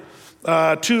Historia,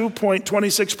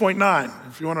 2.26.9.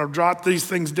 If you want to jot these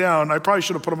things down, I probably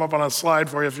should have put them up on a slide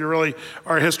for you if you really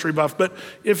are a history buff. But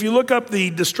if you look up the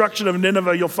destruction of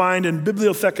Nineveh, you'll find in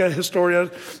Bibliotheca Historia,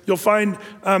 you'll find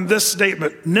this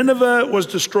statement. Nineveh was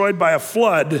destroyed by a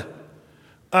flood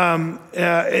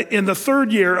in the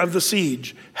third year of the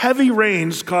siege. Heavy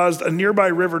rains caused a nearby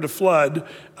river to flood.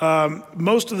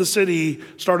 Most of the city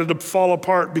started to fall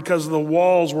apart because the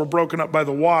walls were broken up by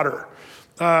the water.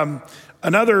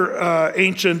 Another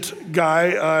ancient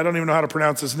guy, I don't even know how to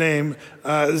pronounce his name,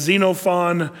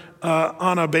 Xenophon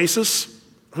Anabasis.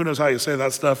 Who knows how you say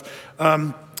that stuff?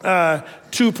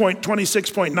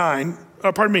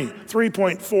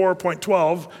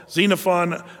 3.4.12,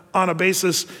 Xenophon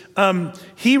Anabasis.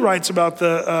 He writes about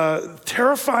the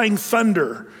terrifying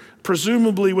thunder,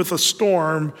 presumably with a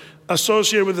storm,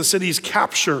 associated with the city's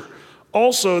capture.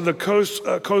 Also, the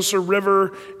Kosar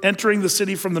River entering the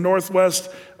city from the northwest,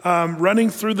 running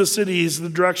through the cities, the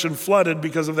direction flooded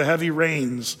because of the heavy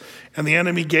rains, and the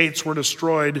enemy gates were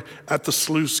destroyed at the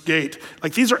sluice gate.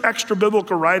 Like, these are extra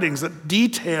biblical writings that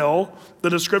detail the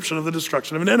description of the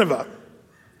destruction of Nineveh.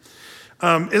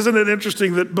 Isn't it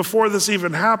interesting that before this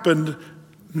even happened,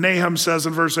 Nahum says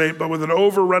in verse 8, but with an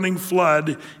overrunning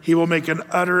flood, he will make an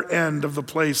utter end of the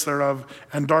place thereof,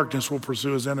 and darkness will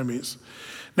pursue his enemies.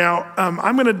 Now,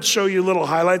 I'm going to show you little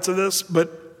highlights of this,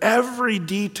 but every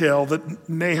detail that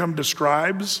Nahum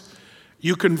describes,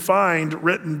 you can find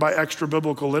written by extra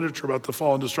biblical literature about the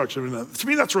fall and destruction of Nineveh. To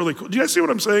me, that's really cool. Do you guys see what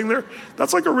I'm saying there?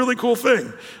 That's like a really cool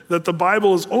thing, that the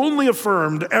Bible is only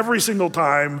affirmed every single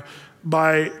time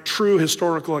by true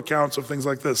historical accounts of things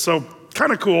like this. So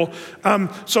kind of cool.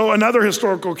 So another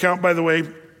historical account, by the way,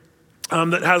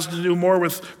 that has to do more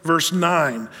with verse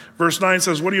 9. Verse 9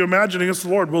 says, what do you imagine against the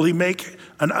Lord? Will he make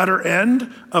an utter end?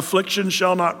 Affliction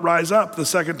shall not rise up the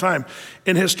second time.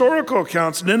 In historical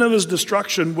accounts, Nineveh's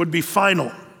destruction would be final.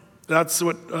 That's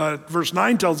what verse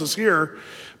 9 tells us here.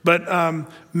 But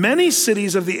many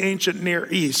cities of the ancient Near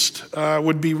East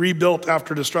would be rebuilt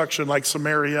after destruction, like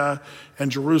Samaria and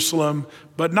Jerusalem,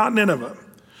 but not Nineveh.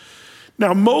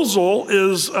 Now, Mosul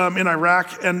is in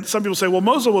Iraq, and some people say, well,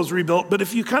 Mosul was rebuilt, but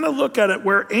if you kind of look at it,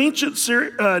 where ancient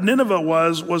Nineveh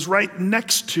was right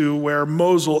next to where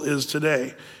Mosul is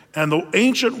today. And the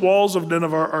ancient walls of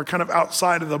Nineveh are kind of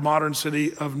outside of the modern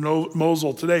city of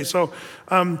Mosul today. So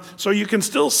you can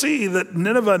still see that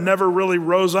Nineveh never really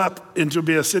rose up into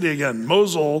be a city again.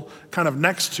 Mosul kind of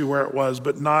next to where it was,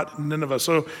 but not Nineveh.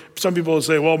 So some people will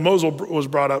say, well, Mosul was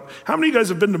brought up. How many of you guys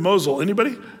have been to Mosul?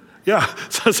 Anybody? Yeah,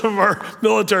 so some of our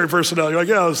military personnel, you're like,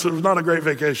 yeah, it was not a great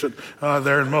vacation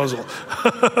there in Mosul.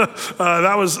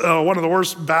 That was one of the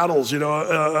worst battles,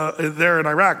 there in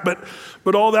Iraq.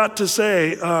 But all that to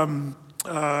say,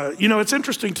 it's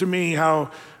interesting to me how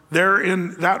there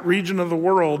in that region of the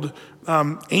world,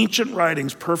 ancient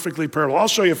writings perfectly parallel. I'll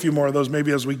show you a few more of those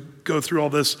maybe as we go through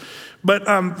all this. But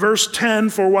verse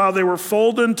 10, for while they were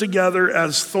folded together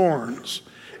as thorns,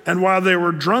 and while they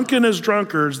were drunken as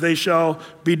drunkards, they shall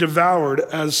be devoured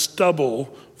as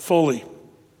stubble fully.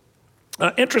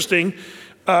 Interesting.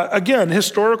 Again,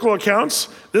 historical accounts.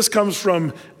 This comes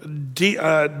from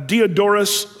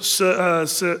Diodorus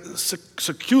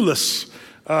Siculus.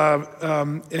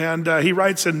 And he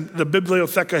writes in the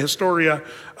Bibliotheca Historia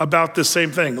about this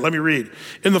same thing. Let me read.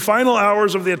 In the final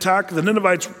hours of the attack, the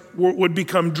Ninevites would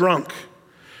become drunk.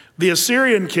 The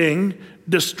Assyrian king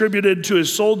distributed to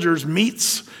his soldiers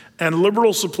meats and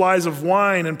liberal supplies of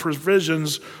wine and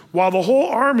provisions, while the whole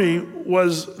army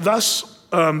was thus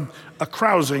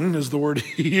a-carousing, is the word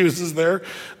he uses there.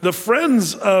 The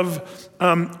friends of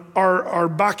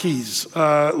Arbaces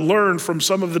learned from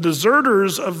some of the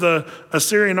deserters of the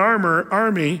Assyrian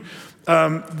army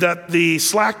that the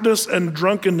slackness and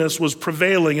drunkenness was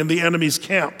prevailing in the enemy's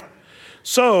camp.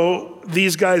 So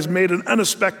these guys made an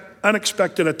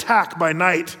unexpected attack by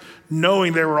night,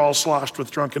 knowing they were all sloshed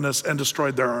with drunkenness, and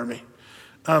destroyed their army.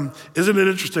 Isn't it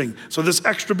interesting? So this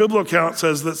extra biblical account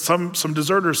says that some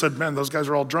deserters said, man, those guys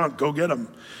are all drunk, go get them.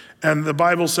 And the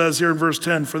Bible says here in verse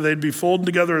 10, for they'd be folded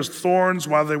together as thorns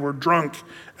while they were drunk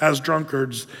as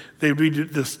drunkards. They'd be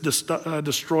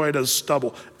destroyed as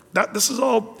stubble. This is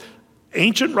all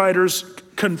ancient writers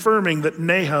confirming that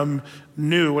Nahum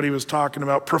knew what he was talking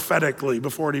about prophetically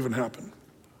before it even happened.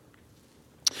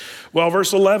 Well,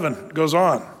 verse 11 goes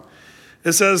on.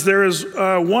 It says, there is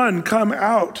one come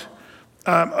out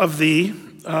of thee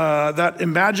that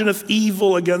imagineth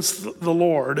evil against the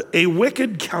Lord, a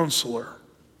wicked counselor.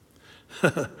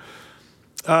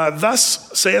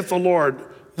 Thus saith the Lord,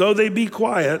 though they be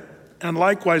quiet, and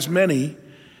likewise many,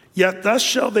 yet thus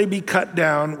shall they be cut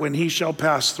down when he shall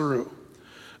pass through.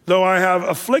 Though I have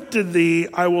afflicted thee,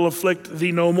 I will afflict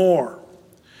thee no more.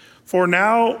 For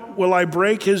now will I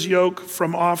break his yoke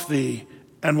from off thee,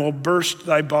 and will burst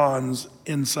thy bonds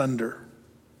in sunder.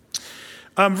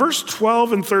 Verse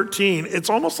 12 and 13, it's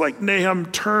almost like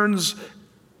Nahum turns,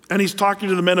 and he's talking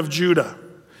to the men of Judah,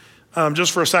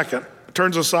 just for a second.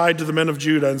 Turns aside to the men of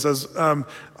Judah and says,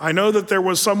 I know that there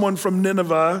was someone from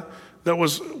Nineveh that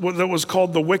was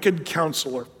called the wicked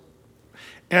counselor.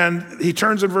 And he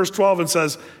turns in verse 12 and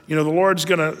says, the Lord's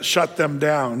going to shut them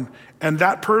down. And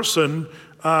that person,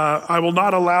 I will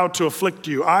not allow to afflict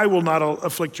you. I will not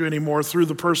afflict you anymore through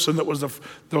the person that was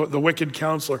the wicked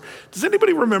counselor. Does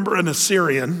anybody remember an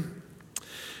Assyrian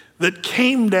that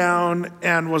came down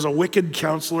and was a wicked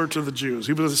counselor to the Jews?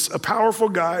 He was a powerful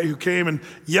guy who came and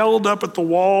yelled up at the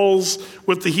walls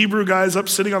with the Hebrew guys up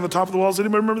sitting on the top of the walls.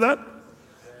 Anybody remember that?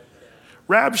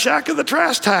 Rabshakeh the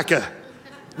Trash Tacker.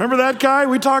 Remember that guy?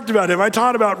 We talked about him. I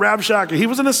taught about Rabshakeh. He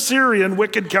was an Assyrian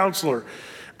wicked counselor.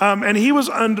 And he was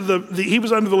under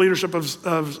the leadership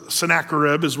of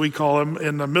Sennacherib, as we call him.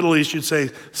 In the Middle East, you'd say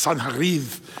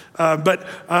Sanherib. But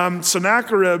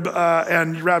Sennacherib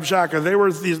and Rabshakeh, they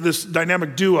were this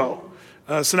dynamic duo.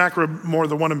 Sennacherib more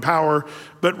the one in power.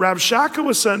 But Rabshakeh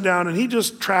was sent down, and he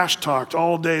just trash talked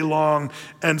all day long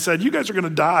and said, you guys are going to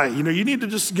die. You need to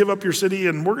just give up your city,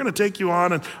 and we're going to take you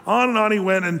on. And on he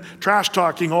went, and trash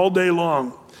talking all day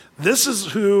long. This is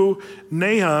who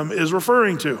Nahum is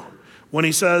referring to when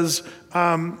he says,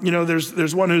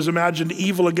 there's one who's imagined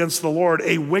evil against the Lord,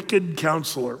 a wicked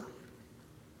counselor.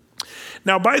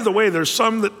 Now, by the way, there's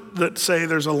some that say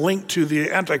there's a link to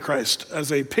the Antichrist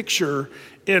as a picture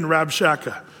in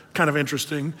Rabshakeh. Kind of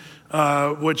interesting,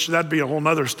 which that'd be a whole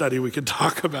nother study we could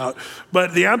talk about.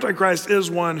 But the Antichrist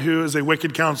is one who is a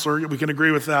wicked counselor. We can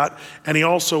agree with that. And he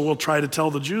also will try to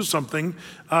tell the Jews something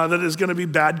that is going to be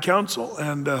bad counsel,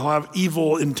 and he'll have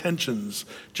evil intentions,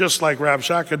 just like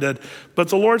Rabshakeh did. But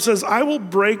the Lord says, I will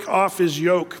break off his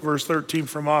yoke, verse 13,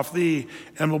 from off thee,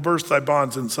 and will burst thy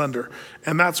bonds in sunder.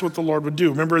 And that's what the Lord would do.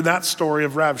 Remember that story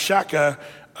of Rabshakeh,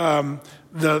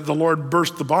 the Lord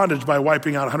burst the bondage by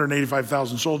wiping out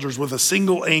 185,000 soldiers with a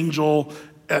single angel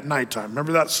at nighttime.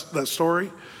 Remember that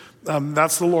story?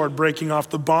 That's the Lord breaking off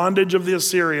the bondage of the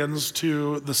Assyrians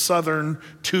to the southern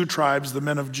two tribes, the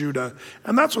men of Judah.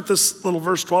 And that's what this little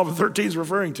verse 12 and 13 is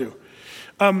referring to.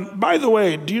 By the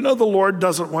way, do you know the Lord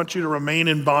doesn't want you to remain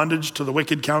in bondage to the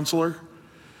wicked counselor?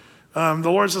 The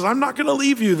Lord says, I'm not going to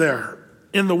leave you there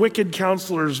in the wicked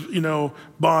counselor's,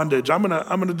 bondage. I'm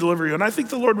gonna deliver you. And I think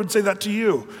the Lord would say that to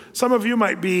you. Some of you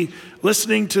might be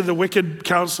listening to the wicked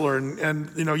counselor and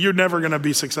you're never gonna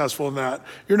be successful in that.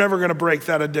 You're never gonna break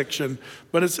that addiction.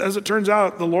 But as it turns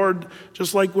out, the Lord,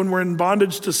 just like when we're in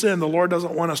bondage to sin, the Lord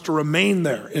doesn't want us to remain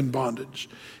there in bondage.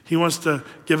 He wants to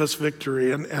give us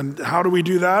victory. And how do we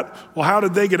do that? Well, how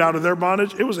did they get out of their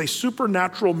bondage? It was a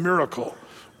supernatural miracle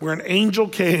where an angel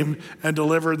came and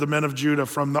delivered the men of Judah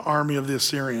from the army of the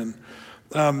Assyrian.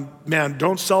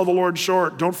 Don't sell the Lord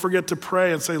short. Don't forget to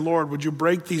pray and say, Lord, would you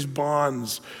break these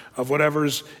bonds of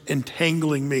whatever's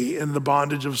entangling me in the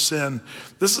bondage of sin?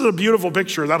 This is a beautiful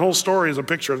picture. That whole story is a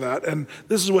picture of that. And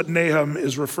this is what Nahum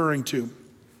is referring to.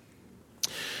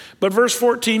 But verse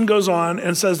 14 goes on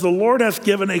and says, the Lord hath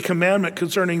given a commandment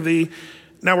concerning thee.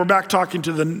 Now we're back talking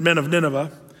to the men of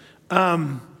Nineveh.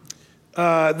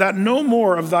 That no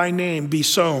more of thy name be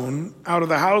sown. Out of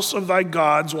the house of thy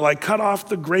gods will I cut off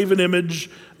the graven image,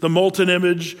 the molten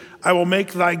image. I will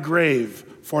make thy grave,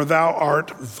 for thou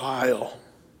art vile.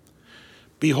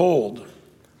 Behold,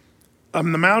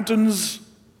 upon the mountains,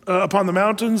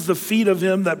 the feet of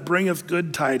him that bringeth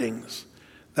good tidings,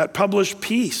 that publish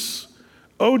peace.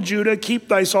 O Judah, keep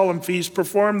thy solemn feast,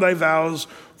 perform thy vows,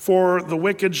 for the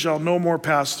wicked shall no more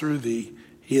pass through thee.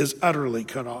 He is utterly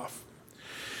cut off.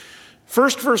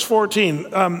 First, verse 14,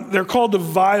 they're called the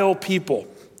vile people.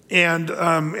 And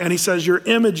he says, your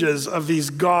images of these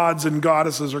gods and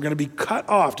goddesses are going to be cut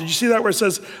off. Did you see that where it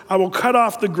says, I will cut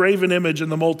off the graven image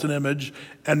and the molten image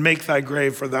and make thy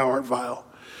grave, for thou art vile.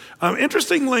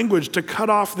 Interesting language, to cut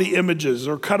off the images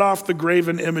or cut off the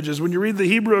graven images. When you read the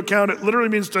Hebrew account, it literally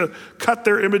means to cut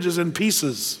their images in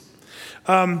pieces.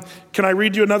 Can I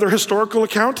read you another historical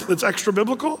account that's extra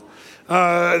biblical?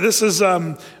 This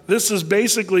is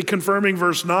basically confirming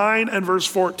verse 9 and verse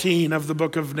 14 of the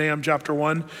book of Nahum, chapter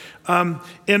 1.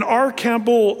 In R.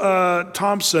 Campbell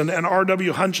Thompson and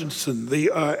R.W. Hutchinson,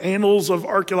 the Annals of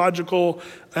Archaeological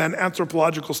and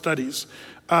Anthropological Studies,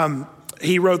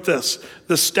 he wrote this: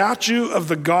 the statue of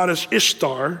the goddess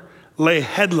Ishtar lay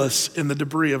headless in the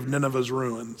debris of Nineveh's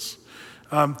ruins.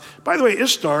 By the way,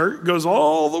 Ishtar goes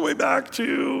all the way back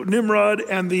to Nimrod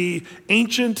and the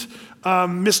ancient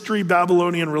mystery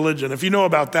Babylonian religion. If you know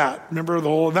about that,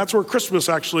 remember that's where Christmas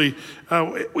actually,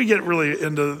 we get really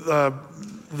into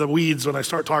the weeds when I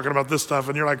start talking about this stuff,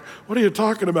 and you're like, what are you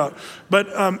talking about?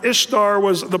 But Ishtar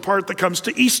was the part that comes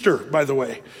to Easter, by the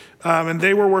way. And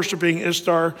they were worshiping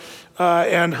Ishtar,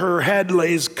 and her head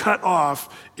lays cut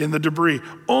off in the debris,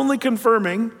 only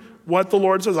confirming what the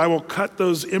Lord says. I will cut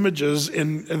those images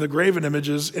in the graven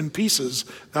images in pieces.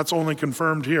 That's only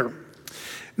confirmed here.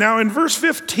 Now in verse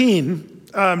 15,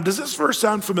 Does this verse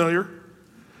sound familiar?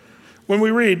 When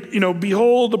we read,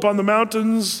 behold upon the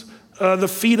mountains the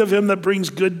feet of him that brings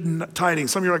good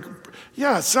tidings. Some of you are like,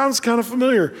 yeah, it sounds kind of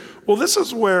familiar. Well, this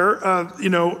is where,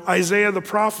 Isaiah the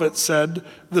prophet said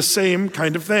the same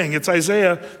kind of thing. It's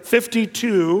Isaiah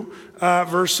 52,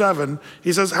 verse 7.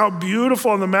 He says, how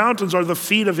beautiful on the mountains are the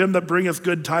feet of him that bringeth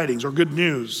good tidings, or good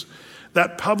news,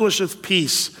 that publisheth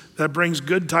peace, that brings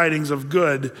good tidings of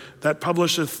good, that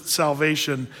publisheth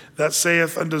salvation, that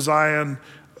saith unto Zion,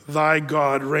 thy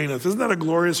God reigneth. Isn't that a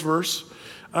glorious verse?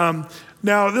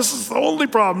 Now, this is the only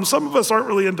problem. Some of us aren't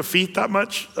really into feet that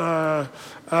much.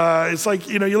 It's like,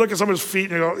 you look at someone's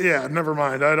feet and you go, yeah, never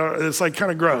mind. It's like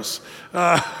kind of gross.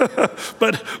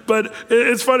 But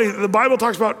it's funny. The Bible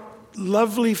talks about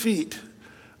lovely feet.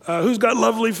 Who's got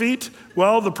lovely feet?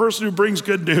 Well, the person who brings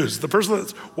good news, the person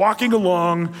that's walking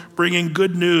along, bringing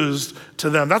good news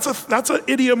to them. That's an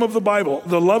idiom of the Bible,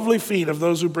 the lovely feet of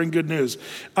those who bring good news.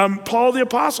 Paul the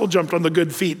Apostle jumped on the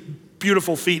good feet,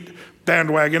 beautiful feet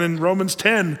bandwagon in Romans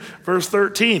 10, verse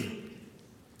 13.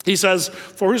 He says,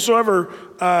 for whosoever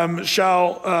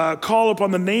shall call upon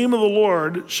the name of the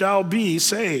Lord shall be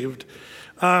saved.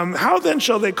 How then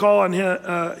shall they call on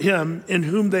him in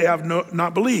whom they have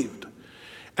not believed?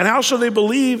 And how shall they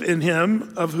believe in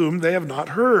him of whom they have not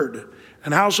heard?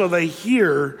 And how shall they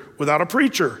hear without a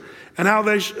preacher? And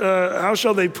how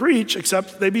shall they preach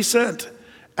except they be sent?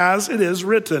 As it is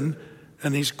written,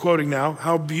 and he's quoting now,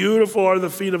 how beautiful are the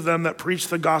feet of them that preach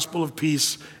the gospel of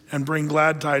peace and bring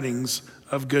glad tidings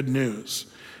of good news.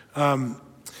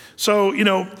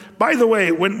 So, by the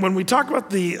way, when we talk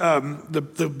about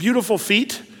the beautiful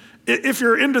feet, if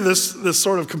you're into this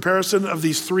sort of comparison of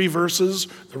these three verses,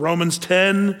 the Romans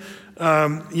 10,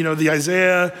 the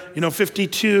Isaiah,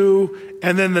 52,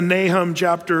 and then the Nahum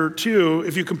chapter 2,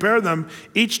 if you compare them,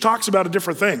 each talks about a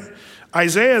different thing.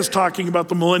 Isaiah is talking about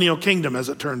the millennial kingdom, as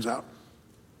it turns out.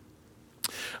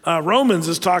 Romans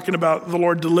is talking about the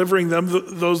Lord delivering them,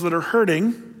 those that are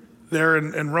hurting, there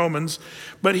in Romans.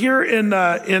 But here in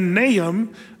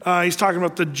Nahum, he's talking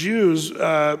about the Jews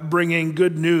bringing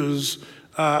good news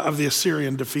of the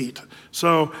Assyrian defeat.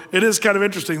 So it is kind of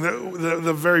interesting that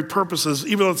the very purposes,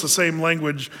 even though it's the same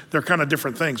language, they're kind of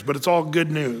different things, but it's all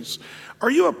good news.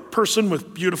 Are you a person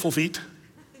with beautiful feet?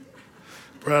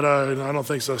 But I don't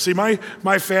think so. See, my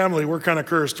family, we're kind of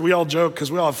cursed. We all joke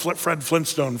because we all have Fred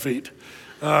Flintstone feet.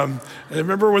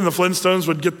 Remember when the Flintstones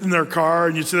would get in their car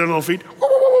and you'd see their little feet,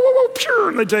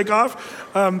 and they take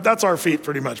off? That's our feet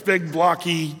pretty much. Big,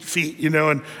 blocky feet,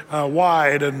 and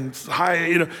wide and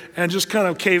high, and just kind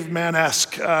of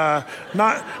caveman-esque.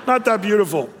 Not that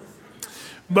beautiful.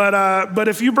 But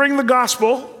if you bring the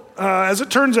gospel, as it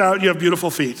turns out, you have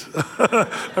beautiful feet,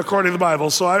 according to the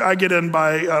Bible. So I get in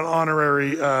by an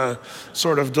honorary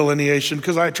sort of delineation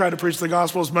because I try to preach the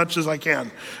gospel as much as I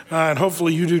can. And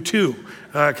hopefully you do too,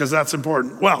 because that's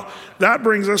important. Well, that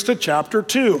brings us to chapter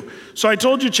 2. So I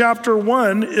told you chapter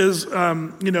 1 is,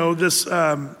 this,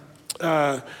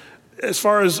 as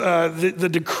far as the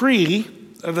decree,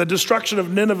 the destruction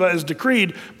of Nineveh is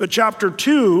decreed, but chapter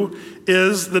 2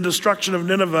 is the destruction of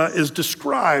Nineveh is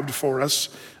described for us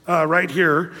right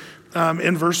here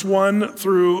in verse 1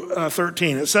 through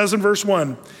 13. It says in verse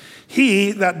 1,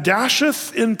 he that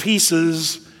dasheth in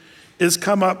pieces is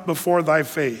come up before thy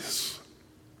face.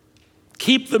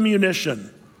 Keep the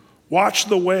munition, watch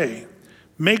the way,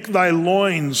 make thy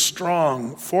loins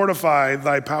strong, fortify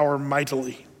thy power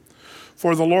mightily.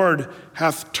 For the Lord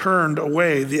hath turned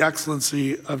away the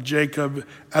excellency of Jacob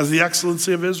as the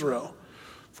excellency of Israel.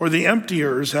 For the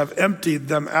emptiers have emptied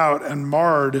them out and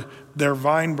marred their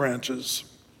vine branches.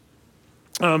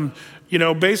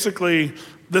 Basically,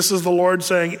 this is the Lord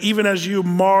saying, even as you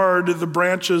marred the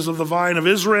branches of the vine of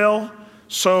Israel,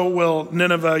 so will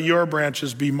Nineveh, your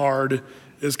branches, be marred,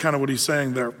 is kind of what he's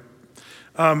saying there.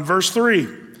 Verse 3,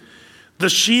 the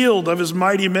shield of his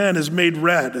mighty men is made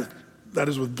red, that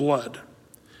is with blood.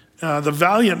 The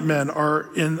valiant men are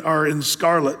in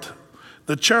scarlet.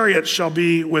 The chariots shall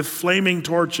be with flaming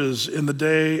torches in the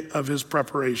day of his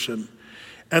preparation,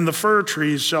 and the fir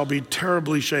trees shall be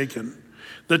terribly shaken.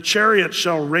 The chariots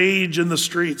shall rage in the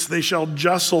streets. They shall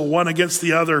jostle one against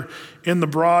the other in the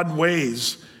broad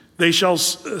ways. They shall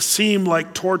seem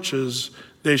like torches.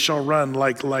 They shall run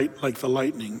like the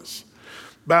lightnings.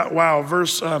 But wow,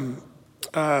 verse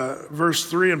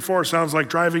 3 and 4 sounds like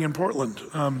driving in Portland.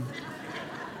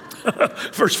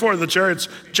 Verse 4, the chariots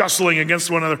jostling against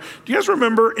one another. Do you guys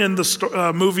remember in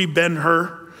the movie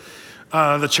Ben-Hur,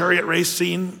 the chariot race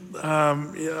scene?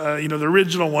 The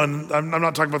original one, I'm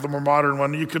not talking about the more modern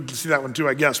one. You could see that one too,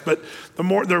 I guess. But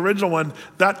the original one,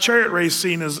 that chariot race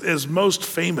scene is most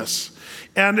famous.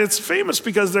 And it's famous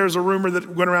because there's a rumor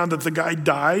that went around that the guy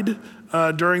died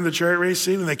during the chariot race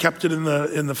scene, and they kept it in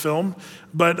the film.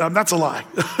 But that's a lie.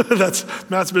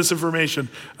 that's misinformation.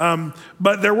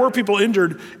 But there were people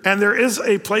injured, and there is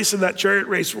a place in that chariot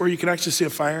race where you can actually see a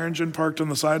fire engine parked on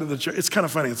the side of the chariot. It's kind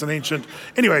of funny. It's an ancient,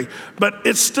 anyway, but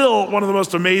it's still one of the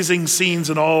most amazing scenes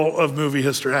in all of movie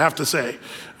history, I have to say.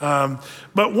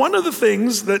 But one of the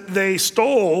things that they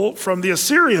stole from the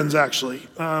Assyrians, actually,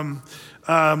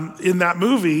 in that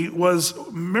movie was,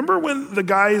 remember when the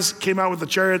guys came out with the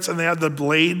chariots and they had the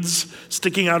blades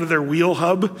sticking out of their wheel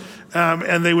hub,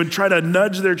 and they would try to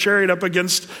nudge their chariot up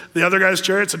against the other guy's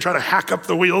chariots and try to hack up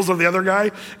the wheels of the other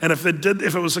guy, and if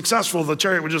it was successful, the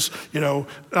chariot would just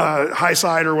high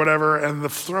side or whatever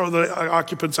and throw the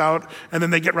occupants out, and then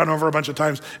they get run over a bunch of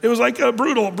times. It was like a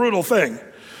brutal thing.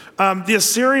 The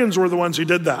Assyrians were the ones who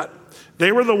did that.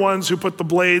 They were the ones who put the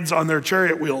blades on their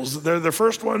chariot wheels. They're the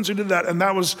first ones who did that. And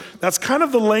that's kind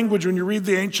of the language when you read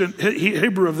the ancient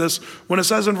Hebrew of this, when it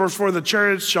says in verse 4, the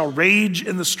chariots shall rage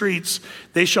in the streets.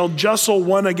 They shall jostle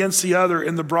one against the other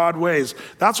in the broad ways.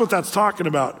 That's what that's talking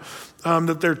about.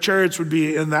 That their chariots would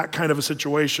be in that kind of a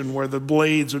situation where the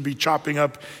blades would be chopping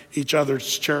up each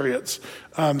other's chariots.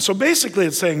 So basically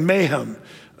it's saying mayhem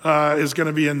is going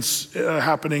to be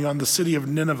happening on the city of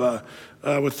Nineveh,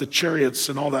 with the chariots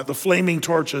and all that, the flaming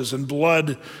torches and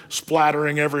blood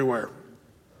splattering everywhere.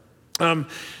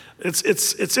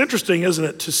 It's interesting, isn't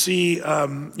it, to see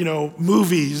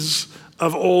movies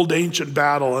of old ancient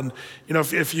battle, and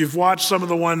if you've watched some of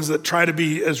the ones that try to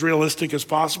be as realistic as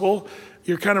possible,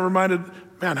 you're kind of reminded,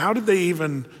 man, how did they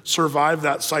even survive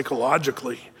that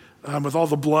psychologically, with all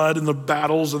the blood and the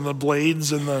battles and the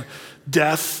blades and the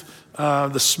death,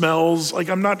 the smells. Like,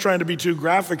 I'm not trying to be too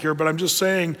graphic here, but I'm just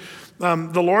saying.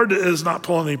 The Lord is not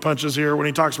pulling any punches here when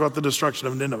he talks about the destruction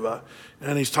of Nineveh,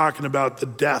 and he's talking about the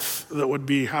death that would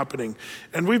be happening.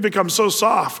 And we've become so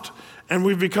soft, and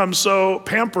we've become so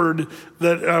pampered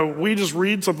that we just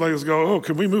read something like this and go, oh,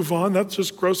 can we move on? That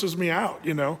just grosses me out,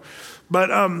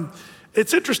 But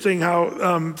it's interesting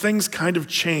how things kind of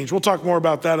change. We'll talk more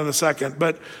about that in a second.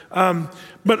 But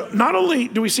not only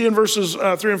do we see in verses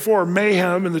 3 and 4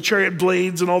 mayhem and the chariot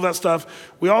blades and all that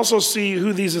stuff, we also see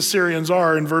who these Assyrians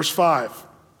are in verse 5.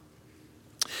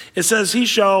 It says, he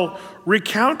shall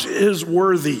recount his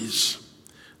worthies.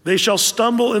 They shall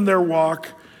stumble in their walk.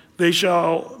 They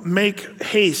shall make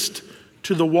haste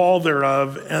to the wall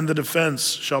thereof, and the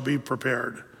defense shall be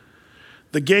prepared.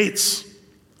 The gates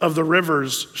of the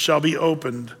rivers shall be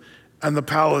opened, and the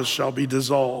palace shall be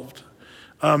dissolved.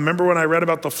 Remember when I read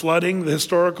about the flooding, the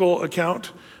historical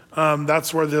account?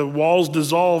 That's where the walls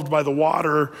dissolved by the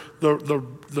water.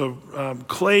 The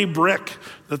clay brick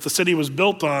that the city was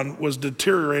built on was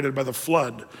deteriorated by the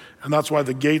flood, and that's why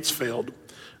the gates failed.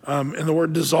 And the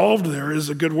word dissolved there is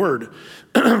a good word.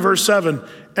 Verse 7,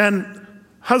 and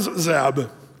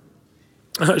Huzzab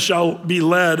shall be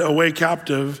led away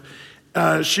captive.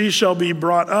 She shall be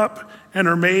brought up, and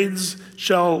her maids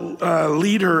shall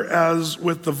lead her as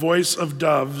with the voice of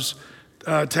doves,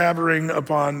 tabering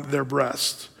upon their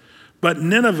breasts. But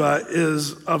Nineveh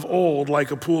is of old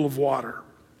like a pool of water.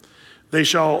 They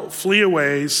shall flee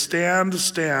away, stand,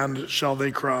 stand, shall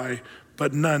they cry,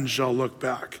 but none shall look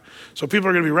back. So people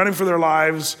are going to be running for their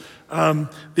lives.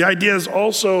 The idea is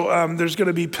also there's going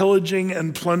to be pillaging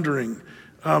and plundering.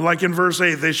 Like in verse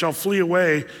 8, they shall flee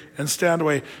away and stand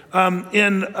away.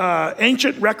 In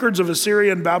ancient records of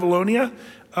Assyria and Babylonia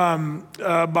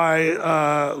by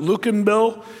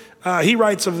Lucanbill, he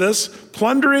writes of this,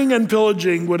 plundering and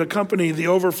pillaging would accompany the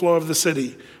overflow of the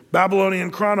city.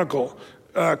 Babylonian Chronicle,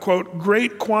 quote,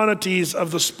 great quantities of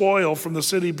the spoil from the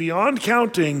city beyond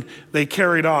counting they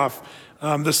carried off.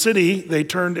 The city they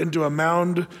turned into a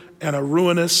mound and a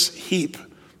ruinous heap.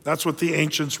 That's what the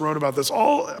ancients wrote about this.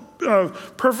 All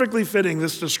perfectly fitting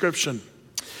this description.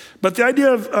 But the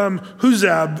idea of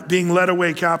Huzzab being led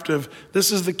away captive,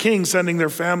 this is the king sending their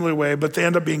family away, but they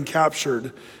end up being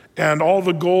captured. And all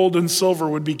the gold and silver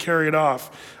would be carried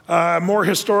off. More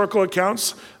historical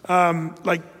accounts,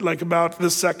 like about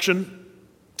this section,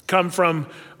 come from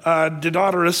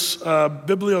Diodorus,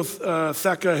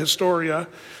 Bibliotheca Historia.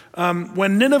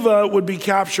 When Nineveh would be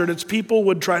captured, its people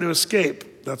would try to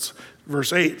escape. That's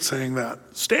verse 8 saying that.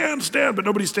 Stand, stand, but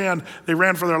nobody stand. They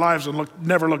ran for their lives and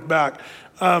never looked back.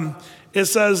 It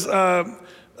says,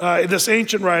 this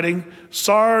ancient writing,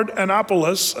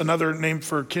 Sardanapalus, another name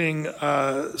for King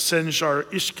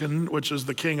Senshar-Ishkin, which is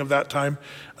the king of that time,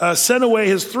 sent away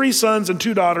his 3 sons and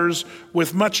 2 daughters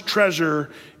with much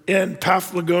treasure in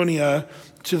Paphlagonia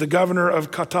to the governor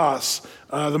of Katas,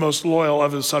 the most loyal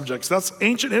of his subjects. That's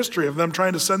ancient history of them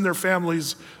trying to send their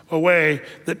families away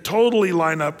that totally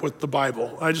line up with the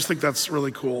Bible. I just think that's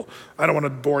really cool. I don't want to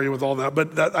bore you with all that,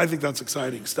 but I think that's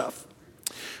exciting stuff.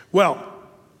 Well,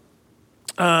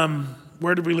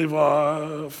 where did we leave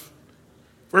off?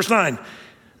 Verse 9.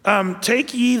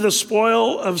 Take ye the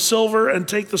spoil of silver and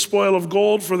take the spoil of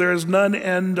gold, for there is none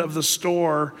end of the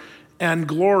store, and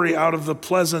glory out of the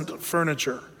pleasant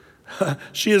furniture.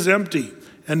 She is empty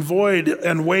and void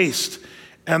and waste,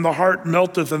 and the heart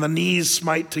melteth and the knees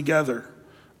smite together.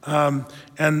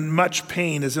 And much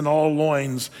pain is in all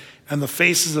loins, and the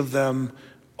faces of them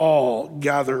all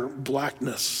gather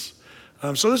blackness.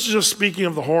 So this is just speaking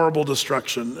of the horrible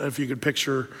destruction. If you could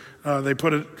picture, they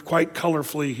put it quite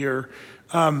colorfully here.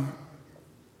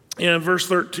 In verse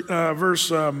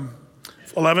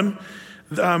 11,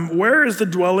 where is the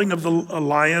dwelling of the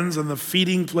lions and the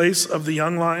feeding place of the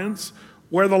young lions?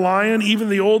 Where the lion, even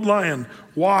the old lion,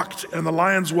 walked, and the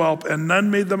lions whelp, and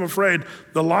none made them afraid.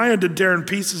 The lion did tear in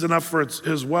pieces enough for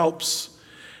his whelps,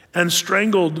 and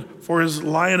strangled for his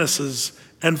lionesses,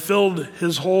 and filled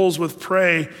his holes with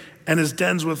prey, and his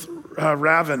dens with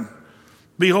ravin.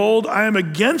 Behold, I am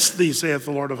against thee, saith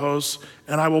the Lord of hosts,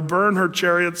 and I will burn her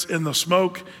chariots in the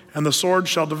smoke, and the sword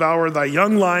shall devour thy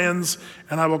young lions,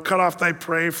 and I will cut off thy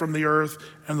prey from the earth,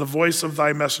 and the voice of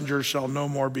thy messengers shall no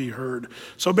more be heard.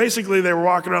 So basically they were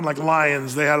walking around like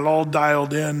lions. They had it all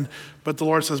dialed in, but the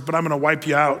Lord says, but I'm going to wipe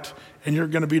you out, and you're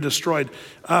going to be destroyed.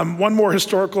 One more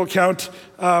historical account.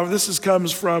 This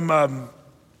comes from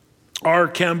R.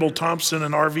 Campbell Thompson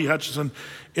and R.V. Hutchinson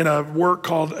in a work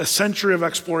called A Century of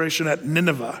Exploration at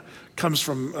Nineveh. Comes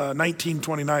from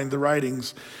 1929, the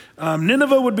writings.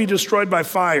 Nineveh would be destroyed by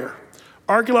fire.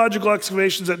 Archaeological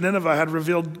excavations at Nineveh had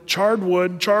revealed charred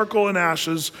wood, charcoal, and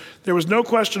ashes. There was no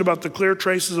question about the clear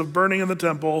traces of burning in the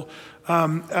temple,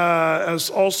 as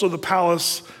also the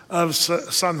palace of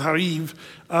Sanherib.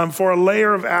 For a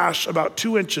layer of ash about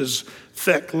 2 inches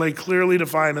thick lay clearly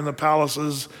defined in the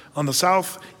palaces on the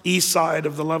southeast side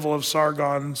of the level of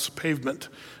Sargon's pavement.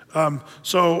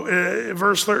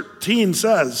 Verse 13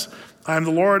 says, I am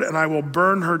the Lord, and I will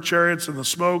burn her chariots in the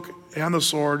smoke, and the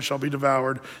sword shall be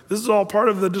devoured. This is all part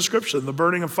of the description. The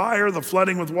burning of fire, the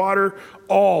flooding with water,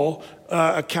 all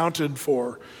accounted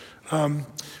for. When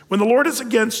the Lord is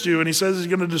against you and he says he's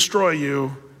going to destroy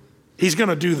you, he's going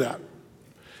to do that.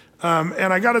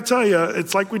 And I got to tell you,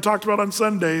 it's like we talked about on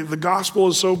Sunday, the gospel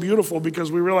is so beautiful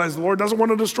because we realize the Lord doesn't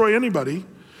want to destroy anybody.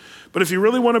 But if you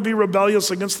really want to be rebellious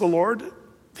against the Lord,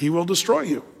 he will destroy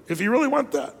you, if you really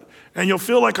want that. And you'll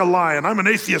feel like a lion. I'm an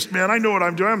atheist, man. I know what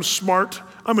I'm doing. I'm smart.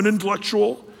 I'm an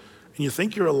intellectual. And you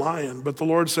think you're a lion, but the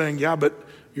Lord's saying, yeah, but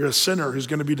you're a sinner who's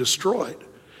going to be destroyed.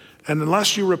 And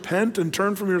unless you repent and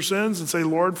turn from your sins and say,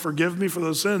 Lord, forgive me for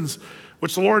those sins,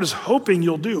 which the Lord is hoping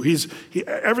you'll do. He's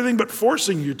everything but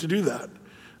forcing you to do that.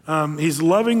 He's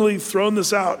lovingly thrown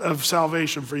this out of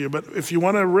salvation for you. But if you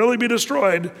want to really be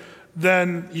destroyed,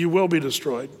 then you will be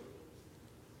destroyed.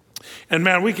 And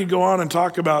man, we could go on and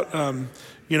talk about,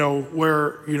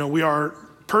 where, we are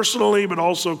personally, but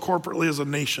also corporately as a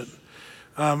nation.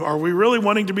 Are we really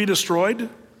wanting to be destroyed?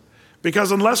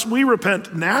 Because unless we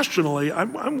repent nationally,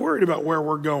 I'm worried about where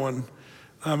we're going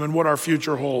and what our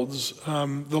future holds.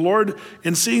 The Lord,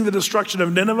 in seeing the destruction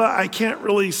of Nineveh, I can't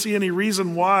really see any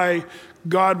reason why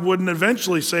God wouldn't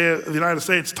eventually say the United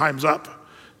States, time's up,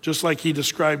 just like he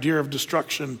described here of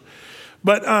destruction.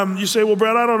 But you say, well,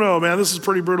 Brett, I don't know, man, this is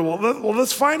pretty brutal. Well,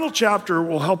 this final chapter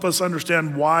will help us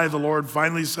understand why the Lord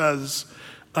finally says,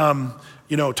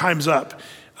 time's up.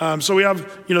 So we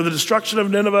have, the destruction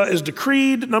of Nineveh is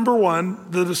decreed, number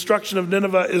one. The destruction of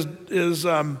Nineveh is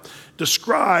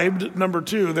described, number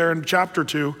two, there in chapter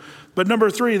 2. But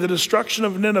number 3, the destruction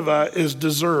of Nineveh is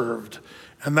deserved.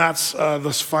 And that's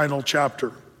this final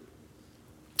chapter.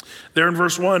 There in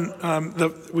verse 1,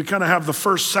 we kind of have the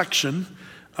first section,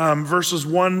 verses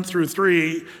 1 through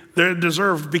 3. They're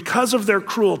deserved because of their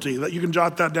cruelty. That you can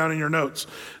jot that down in your notes.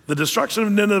 The destruction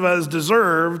of Nineveh is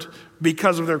deserved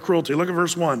because of their cruelty. Look at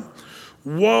verse 1.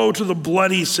 Woe to the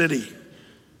bloody city!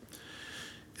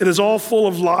 It is all full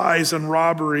of lies and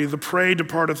robbery. The prey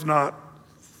departeth not.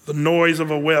 The noise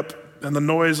of a whip and the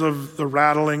noise of the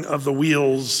rattling of the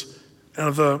wheels and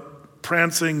of the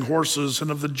prancing horses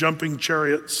and of the jumping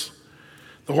chariots.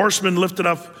 The horsemen lifted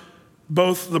up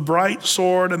both the bright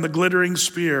sword and the glittering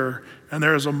spear, and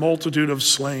there is a multitude of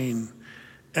slain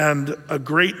and a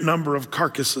great number of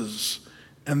carcasses.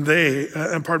 And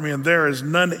there is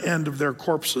none end of their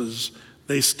corpses.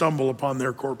 They stumble upon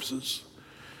their corpses.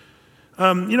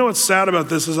 What's sad about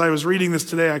this? As I was reading this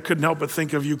today, I couldn't help but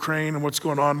think of Ukraine and what's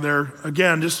going on there.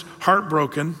 Again, just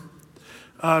heartbroken.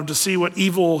 to see what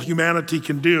evil humanity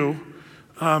can do.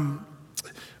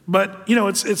 But,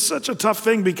 it's such a tough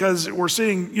thing because we're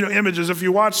seeing, images. If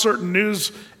you watch certain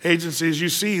news agencies, you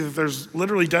see that there's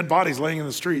literally dead bodies laying in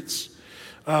the streets.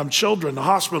 Children, the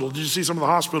hospital. Did you see some of the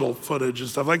hospital footage and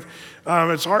stuff?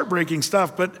 It's heartbreaking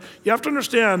stuff. But you have to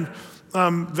understand,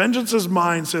 vengeance is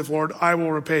mine, saith the Lord, I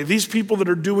will repay. These people that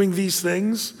are doing these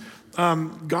things,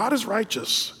 God is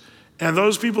righteous. And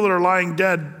those people that are lying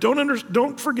dead,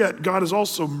 don't forget, God is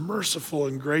also merciful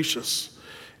and gracious.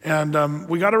 And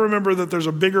we got to remember that there's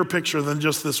a bigger picture than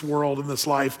just this world and this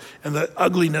life and the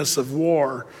ugliness of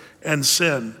war and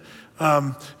sin.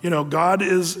 God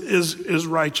is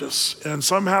righteous, and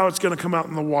somehow it's going to come out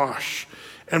in the wash.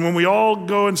 And when we all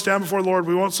go and stand before the Lord,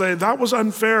 we won't say, that was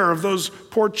unfair of those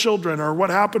poor children, or what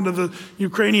happened to the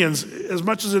Ukrainians. As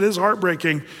much as it is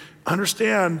heartbreaking,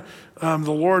 understand the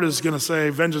Lord is going to say,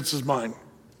 vengeance is mine.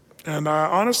 And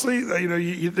honestly,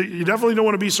 you definitely don't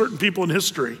want to be certain people in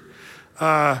history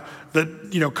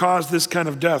that caused this kind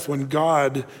of death when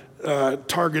God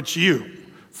targets you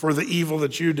for the evil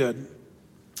that you did.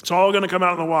 It's all going to come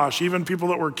out in the wash. Even people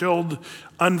that were killed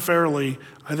unfairly,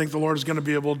 I think the Lord is going to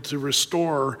be able to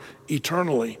restore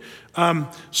eternally.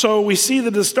 So we see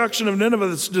the destruction of Nineveh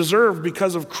that's deserved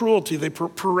because of cruelty. They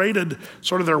paraded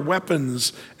sort of their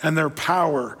weapons and their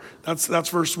power. That's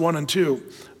verse 1 and 2.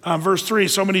 Verse 3,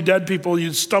 so many dead people,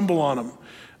 you'd stumble on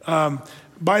them.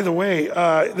 By the way,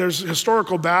 there's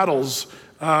historical battles.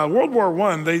 World War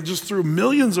I, they just threw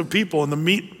millions of people in the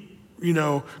meat,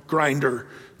 grinder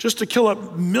just to kill up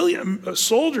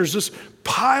soldiers just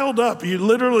piled up. You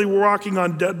literally were walking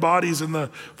on dead bodies in the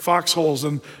foxholes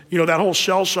and, that whole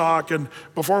shell shock. And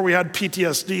before we had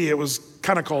PTSD, it was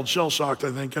kind of called shell shocked,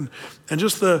 I think. And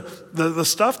just the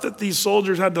stuff that these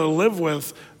soldiers had to live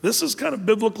with, this is kind of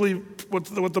biblically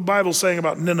what the Bible's saying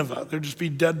about Nineveh. There'd just be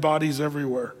dead bodies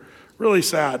everywhere. Really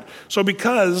sad. So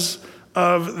because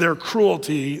of their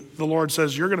cruelty, the Lord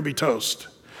says, you're going to be toast.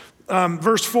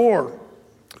 Verse 4,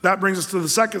 that brings us to the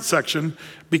second section.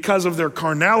 Because of their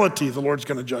carnality, the Lord's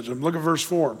going to judge them. Look at verse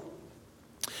 4.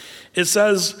 It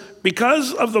says,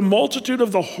 because of the multitude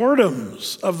of the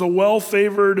whoredoms of the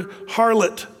well-favored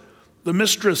harlot, the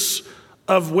mistress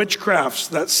of witchcrafts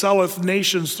that selleth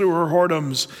nations through her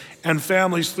whoredoms and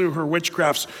families through her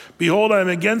witchcrafts. Behold, I am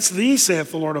against thee,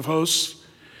 saith the Lord of hosts,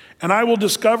 and I will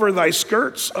discover thy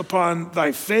skirts upon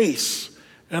thy face,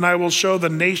 and I will show the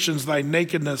nations thy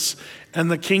nakedness,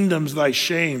 and the kingdoms thy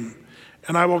shame.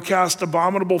 And I will cast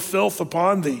abominable filth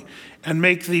upon thee, and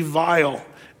make thee vile,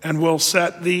 and will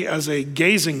set thee as a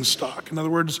gazing stock. In other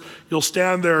words, you'll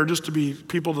stand there just to be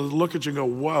people to look at you and go,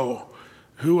 whoa,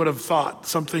 who would have thought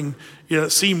something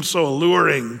that seemed so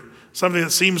alluring, something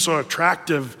that seemed so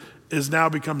attractive is now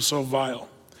become so vile.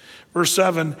 Verse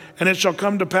 7, and it shall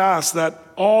come to pass that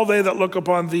all they that look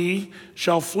upon thee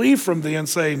shall flee from thee and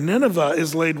say, Nineveh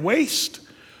is laid waste.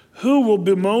 Who will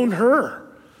bemoan her?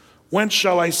 Whence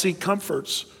shall I seek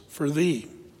comforts for thee?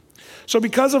 So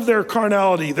because of their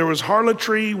carnality, there was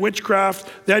harlotry, witchcraft,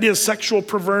 the idea of sexual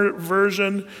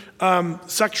perversion,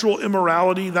 sexual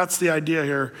immorality. That's the idea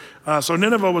here. So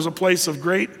Nineveh was a place of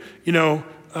great,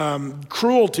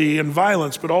 cruelty and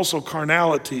violence, but also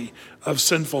carnality of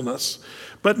sinfulness.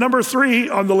 But number 3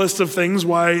 on the list of things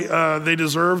why they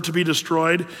deserve to be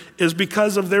destroyed is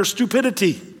because of their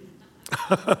stupidity.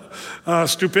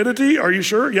 Stupidity, are you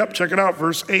sure? Yep, check it out,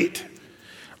 verse 8.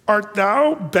 Art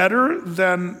thou better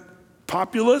than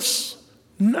populace?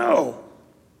 No.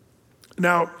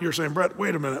 Now, you're saying, Brett,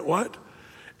 wait a minute, what?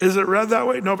 Is it read that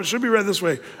way? No, but it should be read this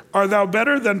way. Art thou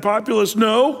better than populace?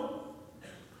 No.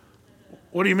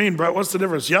 What do you mean, Brett? What's the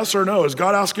difference? Yes or no? Is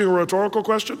God asking a rhetorical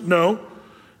question? No.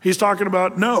 He's talking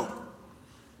about No.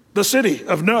 The city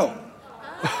of No.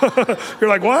 You're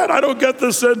like, what? I don't get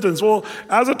this sentence. Well,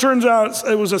 as it turns out,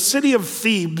 it was a city of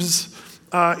Thebes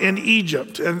in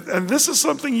Egypt. And this is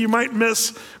something you might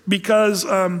miss because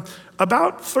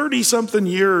about 30-something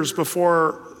years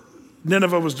before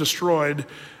Nineveh was destroyed,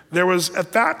 there was,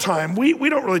 at that time, we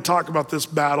don't really talk about this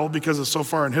battle because it's so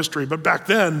far in history, but back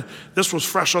then, this was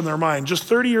fresh on their mind. Just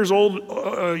 30 years old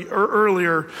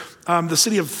earlier, the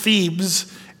city of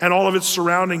Thebes and all of its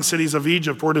surrounding cities of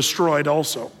Egypt were destroyed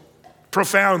also,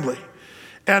 profoundly.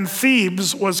 And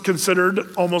Thebes was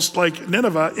considered almost like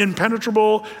Nineveh,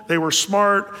 impenetrable. They were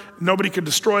smart. Nobody could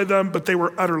destroy them, but they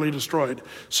were utterly destroyed.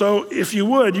 So if you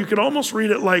would, you could almost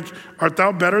read it like, art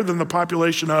thou better than the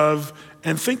population of,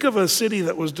 and think of a city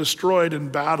that was destroyed in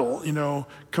battle,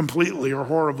 completely or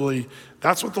horribly.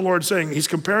 That's what the Lord's saying. He's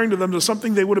comparing to them to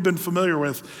something they would have been familiar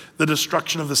with, the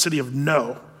destruction of the city of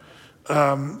No.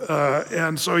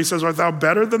 And so he says, art thou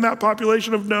better than that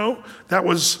population of No? That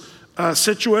was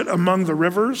situate among the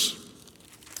rivers,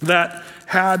 that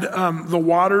had the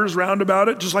waters round about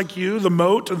it, just like you, the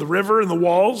moat and the river and the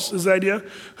walls is the idea,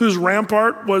 whose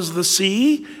rampart was the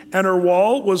sea and her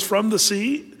wall was from the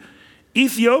sea.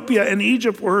 Ethiopia and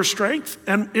Egypt were her strength,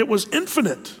 and it was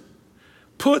infinite.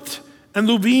 Put and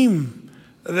Lubim,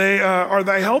 they are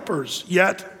thy helpers.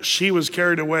 Yet she was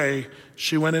carried away.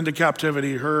 She went into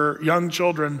captivity. Her young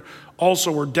children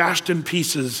also were dashed in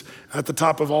pieces at the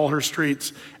top of all her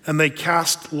streets, and they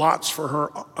cast lots for her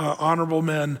honorable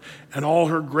men, and all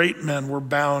her great men were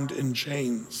bound in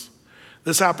chains.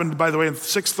 This happened, by the way, in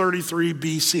 633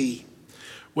 BC,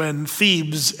 when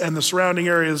Thebes and the surrounding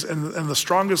areas and the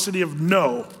strongest city of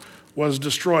No was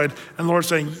destroyed. And the Lord's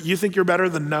saying, you think you're better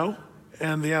than No?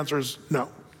 And the answer is no.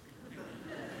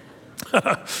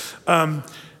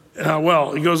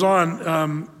 Well, he goes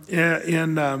on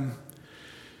in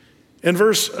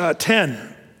verse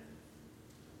 10,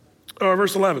 or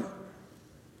verse 11.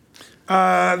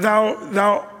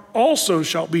 Thou also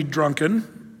shalt be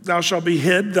drunken, thou shalt be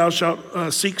hid, thou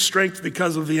shalt seek strength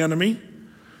because of the enemy.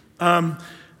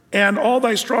 And all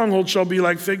thy strongholds shall be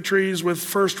like fig trees with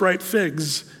first ripe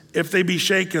figs. If they be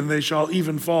shaken, they shall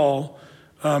even fall.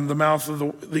 The mouth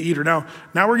of the eater. Now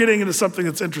we're getting into something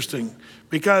that's interesting,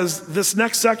 because this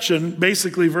next section,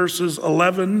 basically verses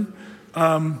 11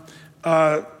 and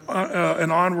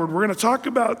onward, we're going to talk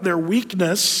about their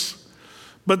weakness,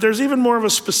 but there's even more of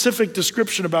a specific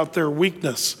description about their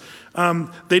weakness.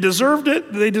 They deserved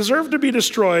it. They deserved to be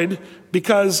destroyed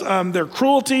because their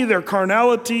cruelty, their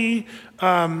carnality,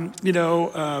 they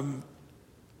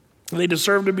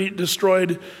deserve to be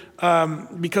destroyed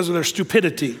because of their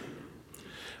stupidity.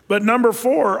 But number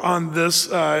 4 on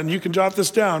this, and you can jot this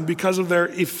down, because of their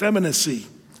effeminacy.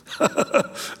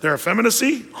 Their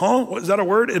effeminacy? Huh? Is that a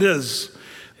word? It is.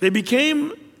 They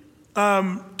became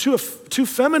too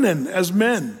feminine as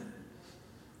men.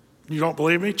 You don't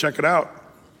believe me? Check it out.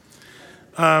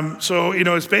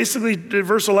 It's basically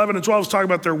verse 11 and 12 is talking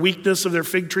about their weakness of their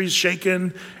fig trees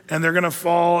shaken, and they're going to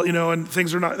fall, and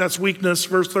things are not, that's weakness.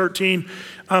 Verse 13,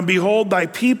 behold, thy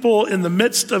people in the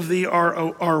midst of thee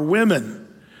are women.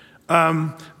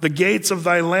 The gates of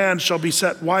thy land shall be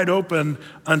set wide open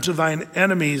unto thine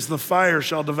enemies. The fire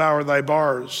shall devour thy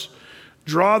bars.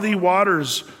 Draw thee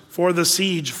waters for the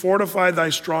siege. Fortify thy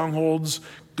strongholds.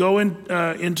 Go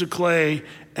into clay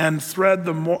and thread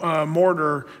the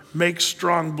mortar. Make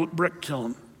strong brick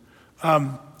kiln.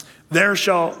 There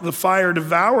shall the fire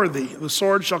devour thee. The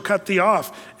sword shall cut thee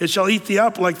off. It shall eat thee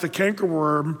up like the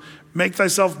cankerworm. Make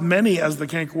thyself many as the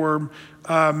cankerworm.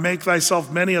 Make thyself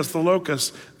many as the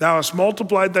locust. Thou hast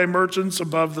multiplied thy merchants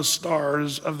above the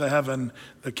stars of the heaven.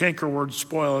 The cankerworm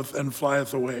spoileth and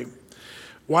flieth away.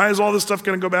 Why is all this stuff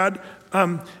going to go bad?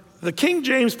 The King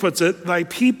James puts it, thy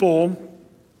people,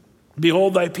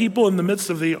 behold, thy people in the midst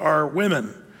of thee are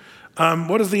women.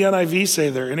 What does the NIV say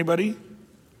there? Anybody?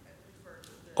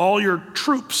 All your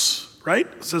troops, right?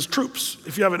 It says troops.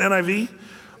 If you have an NIV,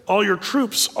 all your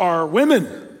troops are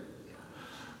women.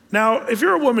 Now, if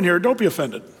you're a woman here, don't be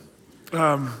offended.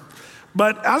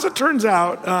 But as it turns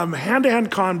out,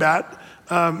 hand-to-hand combat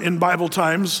in Bible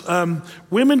times,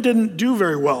 women didn't do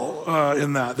very well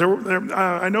in that.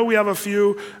 I know we have a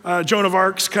few Joan of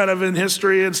Arc's kind of in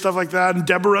history and stuff like that, and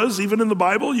Deborah's even in the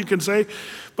Bible, you can say.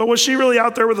 But was she really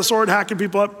out there with a sword hacking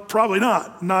people up? Probably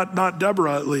not. Not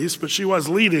Deborah, at least, but she was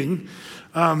leading.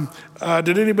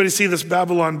 Did anybody see this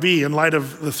Babylon Bee in light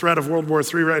of the threat of World War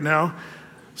III right now?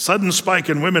 Sudden spike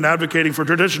in women advocating for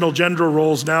traditional gender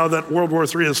roles now that World War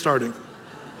III is starting.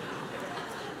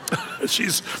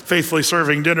 She's faithfully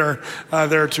serving dinner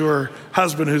there to her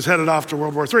husband who's headed off to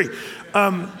World War III.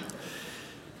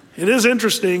 It is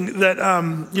interesting that,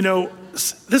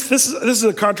 this is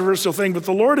a controversial thing, but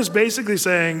the Lord is basically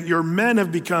saying your men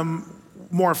have become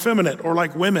more effeminate or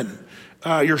like women.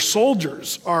 Your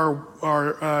soldiers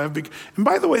and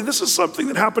by the way, this is something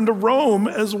that happened to Rome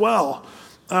as well.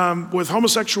 With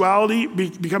homosexuality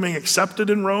becoming accepted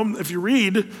in Rome, if you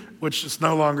read, which is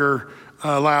no longer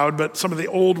allowed, but some of the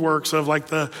old works of like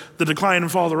the decline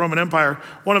and fall of the Roman Empire,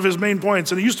 one of his main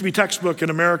points, and it used to be textbook in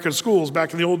American schools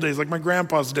back in the old days, like my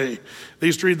grandpa's day. They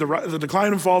used to read the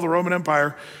decline and fall of the Roman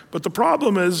Empire. But the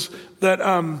problem is that,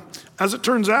 as it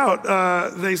turns out,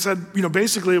 they said,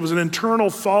 basically it was an internal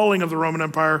falling of the Roman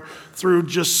Empire through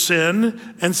just sin,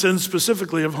 and sin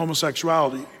specifically of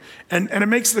homosexuality. And it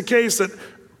makes the case that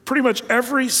pretty much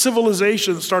every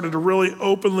civilization that started to really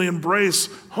openly embrace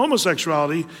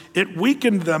homosexuality, it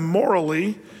weakened them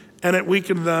morally, and it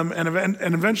weakened them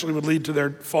and eventually would lead to their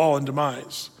fall and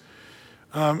demise.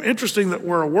 Interesting that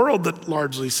we're a world that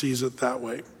largely sees it that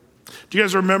way. Do you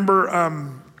guys remember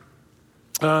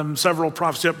Several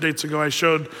prophecy updates ago, I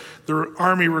showed the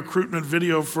army recruitment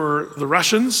video for the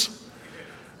Russians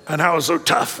and how it was so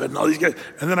tough and all these guys.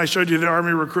 And then I showed you the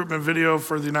army recruitment video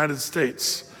for the United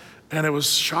States. And it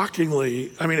was shockingly,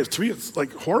 to me, it's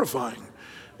like horrifying.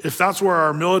 If that's where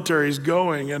our military is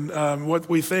going and what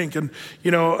we think. And,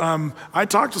 I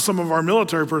talked to some of our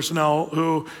military personnel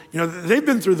who, they've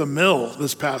been through the mill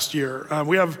this past year.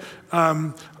 We have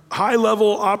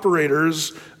high-level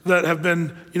operators that have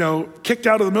been, kicked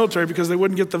out of the military because they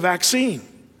wouldn't get the vaccine.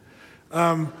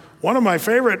 One of my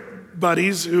favorite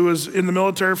buddies who was in the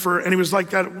military and he was like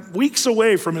that weeks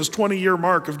away from his 20-year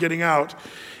mark of getting out.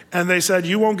 And they said,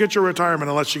 you won't get your retirement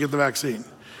unless you get the vaccine.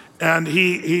 And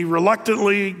he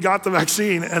reluctantly got the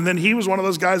vaccine. And then he was one of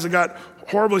those guys that got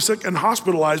horribly sick and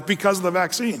hospitalized because of the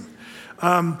vaccine.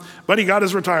 But he got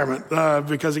his retirement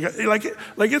because he got,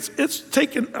 it's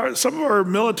taken, some of our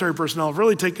military personnel have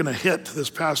really taken a hit this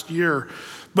past year.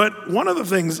 But one of the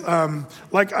things, I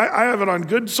have it on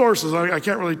good sources. I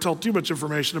can't really tell too much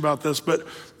information about this, but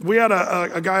we had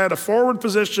a guy at a forward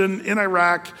position in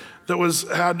Iraq that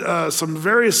had some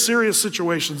very serious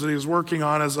situations that he was working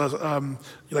on as a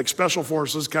special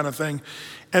forces kind of thing.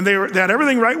 And they had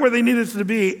everything right where they needed it to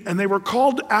be, and they were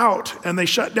called out, and they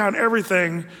shut down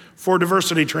everything for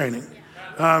diversity training.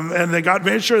 And they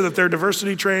made sure that their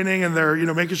diversity training and their,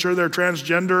 making sure their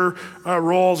transgender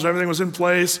roles and everything was in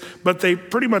place, but they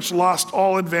pretty much lost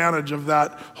all advantage of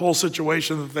that whole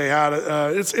situation that they had.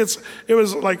 It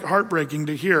was like heartbreaking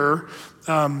to hear.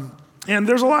 And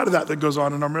there's a lot of that goes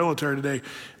on in our military today.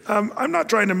 I'm not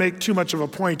trying to make too much of a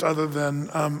point other than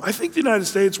I think the United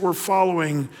States, we're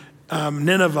following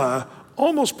Nineveh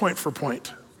almost point for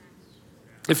point.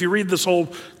 If you read this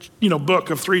whole,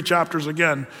 book of 3 chapters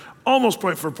again, almost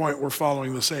point for point, we're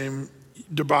following the same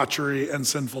debauchery and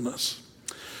sinfulness.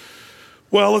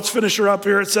 Well, let's finish her up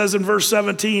here. It says in verse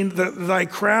 17 that thy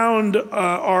crowned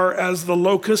are as the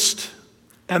locust,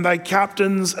 and thy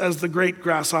captains as the great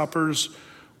grasshoppers,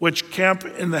 which camp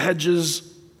in the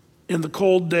hedges in the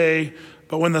cold day,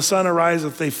 but when the sun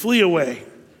ariseth, they flee away,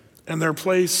 and their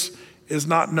place is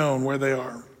not known where they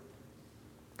are.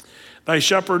 Thy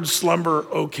shepherds slumber,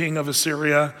 O king of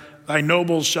Assyria. Thy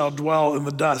nobles shall dwell in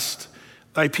the dust.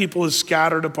 Thy people is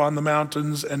scattered upon the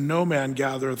mountains, and no man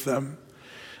gathereth them.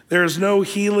 There is no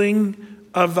healing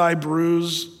of thy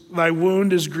bruise. Thy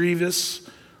wound is grievous.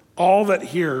 All that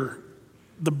hear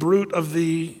the bruit of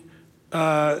thee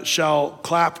shall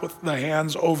clap with the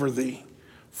hands over thee,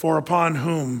 for upon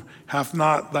whom hath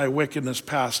not thy wickedness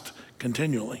passed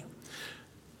continually?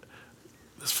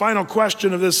 This final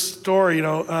question of this story,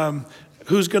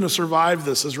 who's going to survive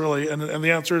this is really, and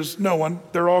the answer is no one.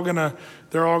 They're all going to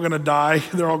die.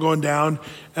 They're all going down.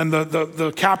 And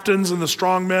the captains and the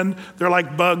strong men, they're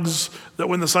like bugs that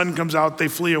when the sun comes out, they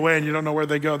flee away and you don't know where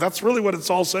they go. That's really what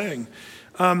it's all saying.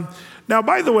 Now,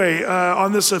 by the way,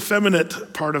 on this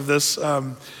effeminate part of this,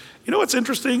 what's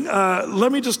interesting?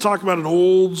 Let me just talk about an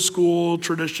old school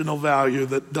traditional value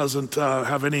that doesn't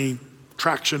have any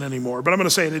traction anymore, but I'm going to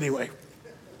say it anyway.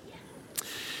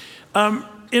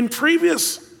 In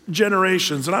previous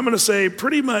generations, and I'm going to say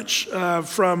pretty much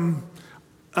from,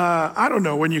 I don't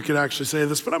know when you could actually say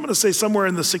this, but I'm going to say somewhere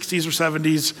in the 60s or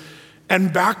 70s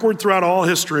and backward throughout all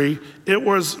history, it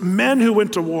was men who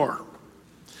went to war.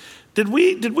 Did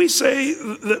we say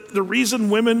that the reason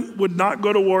women would not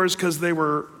go to war is because they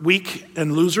were weak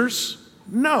and losers?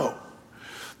 No.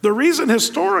 The reason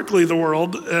historically the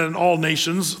world and all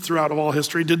nations throughout all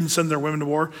history didn't send their women to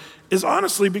war is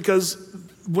honestly because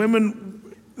women,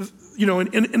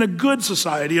 in a good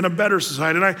society, in a better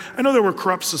society, and I know there were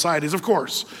corrupt societies, of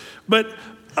course, but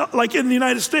like in the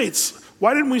United States,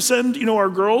 why didn't we send, our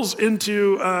girls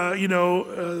into,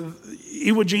 Iwo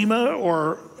Jima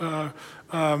or,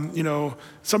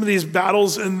 some of these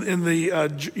battles in the,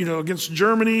 against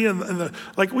Germany and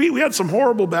we had some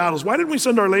horrible battles. Why didn't we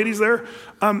send our ladies there?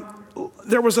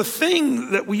 There was a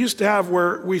thing that we used to have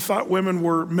where we thought women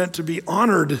were meant to be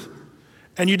honored,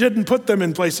 and you didn't put them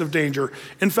in place of danger.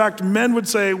 In fact, men would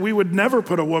say we would never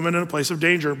put a woman in a place of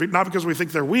danger, not because we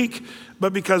think they're weak,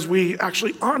 but because we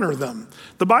actually honor them.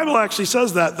 The Bible actually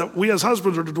says that we as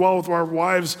husbands are to dwell with our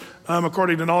wives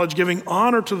according to knowledge, giving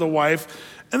honor to the wife.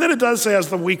 And then it does say as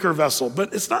the weaker vessel,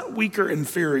 but it's not weaker,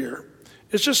 inferior.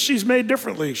 It's just she's made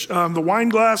differently. The wine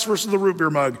glass versus the root beer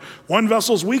mug. One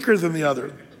vessel's weaker than the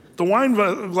other. The wine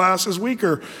glass is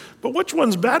weaker, but which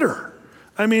one's better?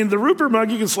 The root beer mug,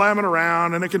 you can slam it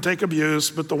around and it can take abuse,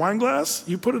 but the wine glass,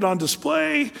 you put it on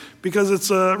display because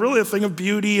it's really a thing of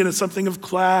beauty and it's something of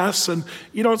class, and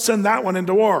you don't send that one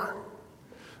into war.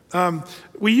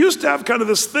 We used to have kind of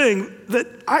this thing that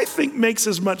I think makes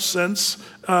as much sense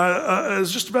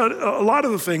as just about a lot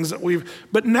of the things that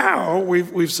but now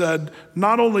we've said,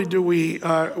 not only do we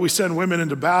send women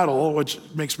into battle, which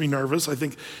makes me nervous. I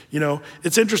think,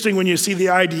 it's interesting when you see the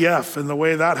IDF and the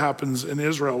way that happens in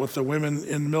Israel with the women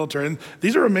in the military. And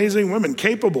these are amazing women,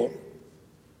 capable.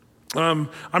 I'm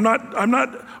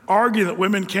not arguing that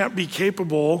women can't be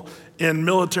capable in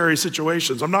military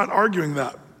situations. I'm not arguing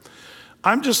that.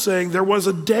 I'm just saying there was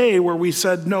a day where we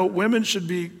said, no, women should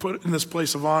be put in this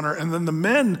place of honor. And then the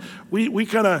men, we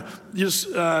kind of just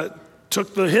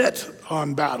took the hit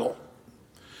on battle.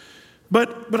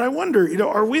 But I wonder,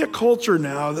 are we a culture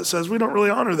now that says we don't really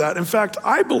honor that? In fact,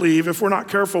 I believe if we're not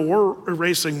careful, we're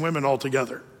erasing women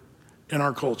altogether in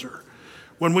our culture.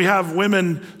 When we have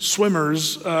women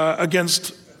swimmers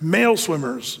against male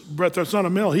swimmers, Brett, that's not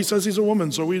a male. He says he's a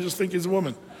woman, so we just think he's a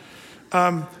woman.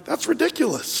 That's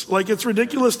ridiculous. Like, it's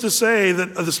ridiculous to say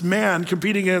that this man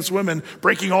competing against women,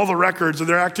 breaking all the records, and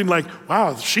they're acting like,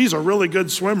 wow, she's a really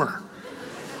good swimmer.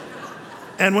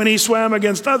 And when he swam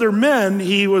against other men,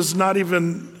 he was not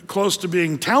even close to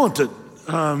being talented.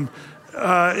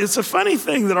 It's a funny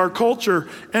thing that our culture,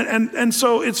 and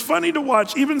so it's funny to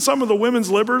watch, even some of the women's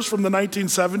libbers from the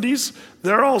 1970s,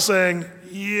 they're all saying,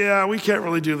 yeah, we can't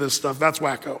really do this stuff. That's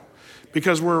wacko,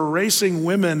 because we're erasing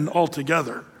women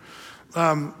altogether.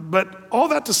 But all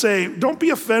that to say, don't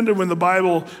be offended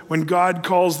when God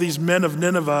calls these men of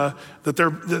Nineveh that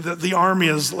the army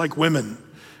is like women.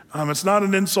 It's not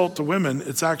an insult to women.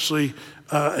 It's actually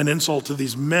an insult to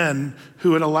these men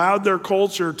who had allowed their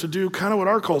culture to do kind of what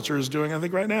our culture is doing, I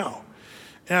think, right now.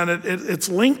 And it's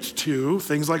linked to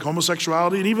things like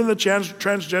homosexuality and even the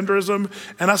transgenderism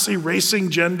and us erasing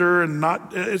gender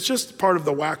it's just part of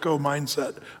the wacko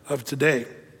mindset of today.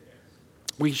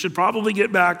 We should probably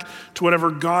get back to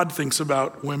whatever God thinks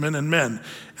about women and men.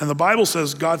 And the Bible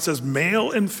says, God says,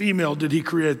 male and female did he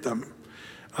create them.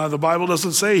 The Bible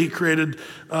doesn't say he created,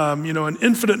 an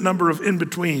infinite number of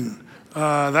in-between.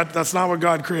 That's not what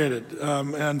God created.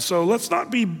 And so let's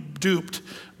not be duped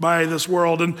by this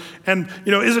world. And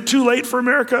is it too late for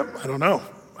America? I don't know.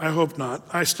 I hope not.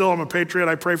 I still am a patriot.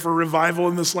 I pray for revival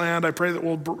in this land. I pray that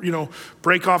we'll,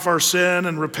 break off our sin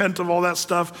and repent of all that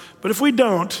stuff. But if we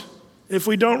don't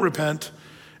repent,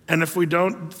 and if we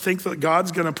don't think that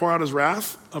God's going to pour out his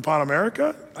wrath upon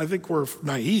America, I think we're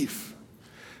naive.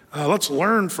 Let's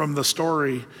learn from the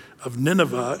story of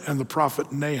Nineveh and the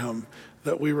prophet Nahum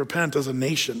that we repent as a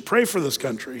nation. Pray for this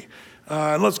country.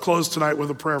 And let's close tonight with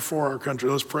a prayer for our country.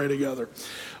 Let's pray together.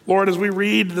 Lord, as we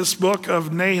read this book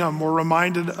of Nahum, we're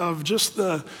reminded of just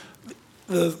the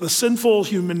sinful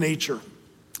human nature.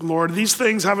 Lord, these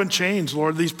things haven't changed.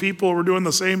 Lord, these people were doing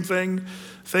the same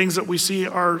things that we see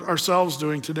ourselves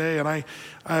doing today. And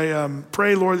I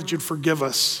pray, Lord, that you'd forgive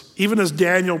us. Even as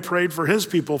Daniel prayed for his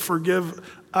people, forgive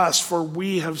us, for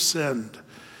we have sinned.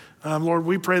 Lord,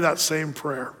 we pray that same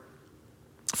prayer.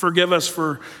 Forgive us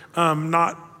for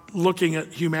not looking at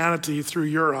humanity through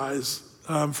your eyes.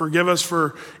 Forgive us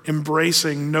for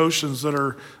embracing notions that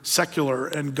are secular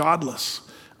and godless.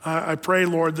 I pray,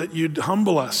 Lord, that you'd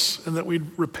humble us and that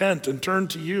we'd repent and turn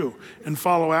to you and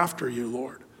follow after you,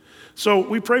 Lord. So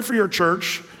we pray for your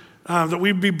church, that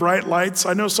we'd be bright lights.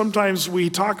 I know sometimes we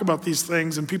talk about these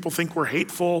things and people think we're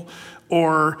hateful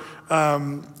or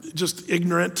just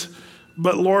ignorant.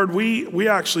 But Lord, we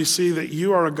actually see that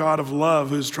you are a God of love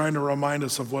who's trying to remind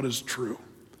us of what is true.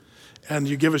 And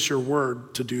you give us your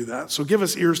word to do that. So give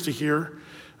us ears to hear.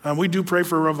 We do pray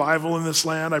for revival in this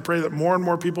land. I pray that more and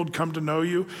more people would come to know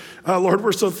you. Lord,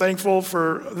 we're so thankful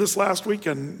for this last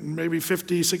weekend, maybe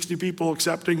 50, 60 people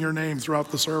accepting your name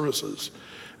throughout the services.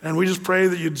 And we just pray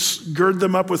that you'd gird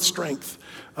them up with strength.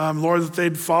 Lord, that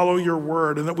they'd follow your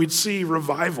word and that we'd see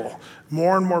revival.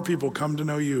 More and more people come to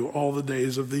know you all the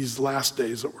days of these last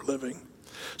days that we're living.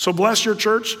 So bless your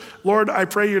church. Lord, I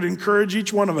pray you'd encourage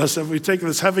each one of us as we take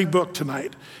this heavy book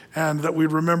tonight and that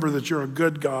we'd remember that you're a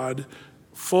good God,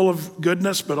 full of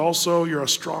goodness, but also you're a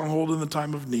stronghold in the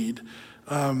time of need,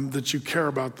 that you care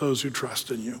about those who trust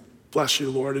in you. Bless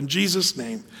you, Lord. In Jesus'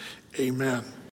 name, amen.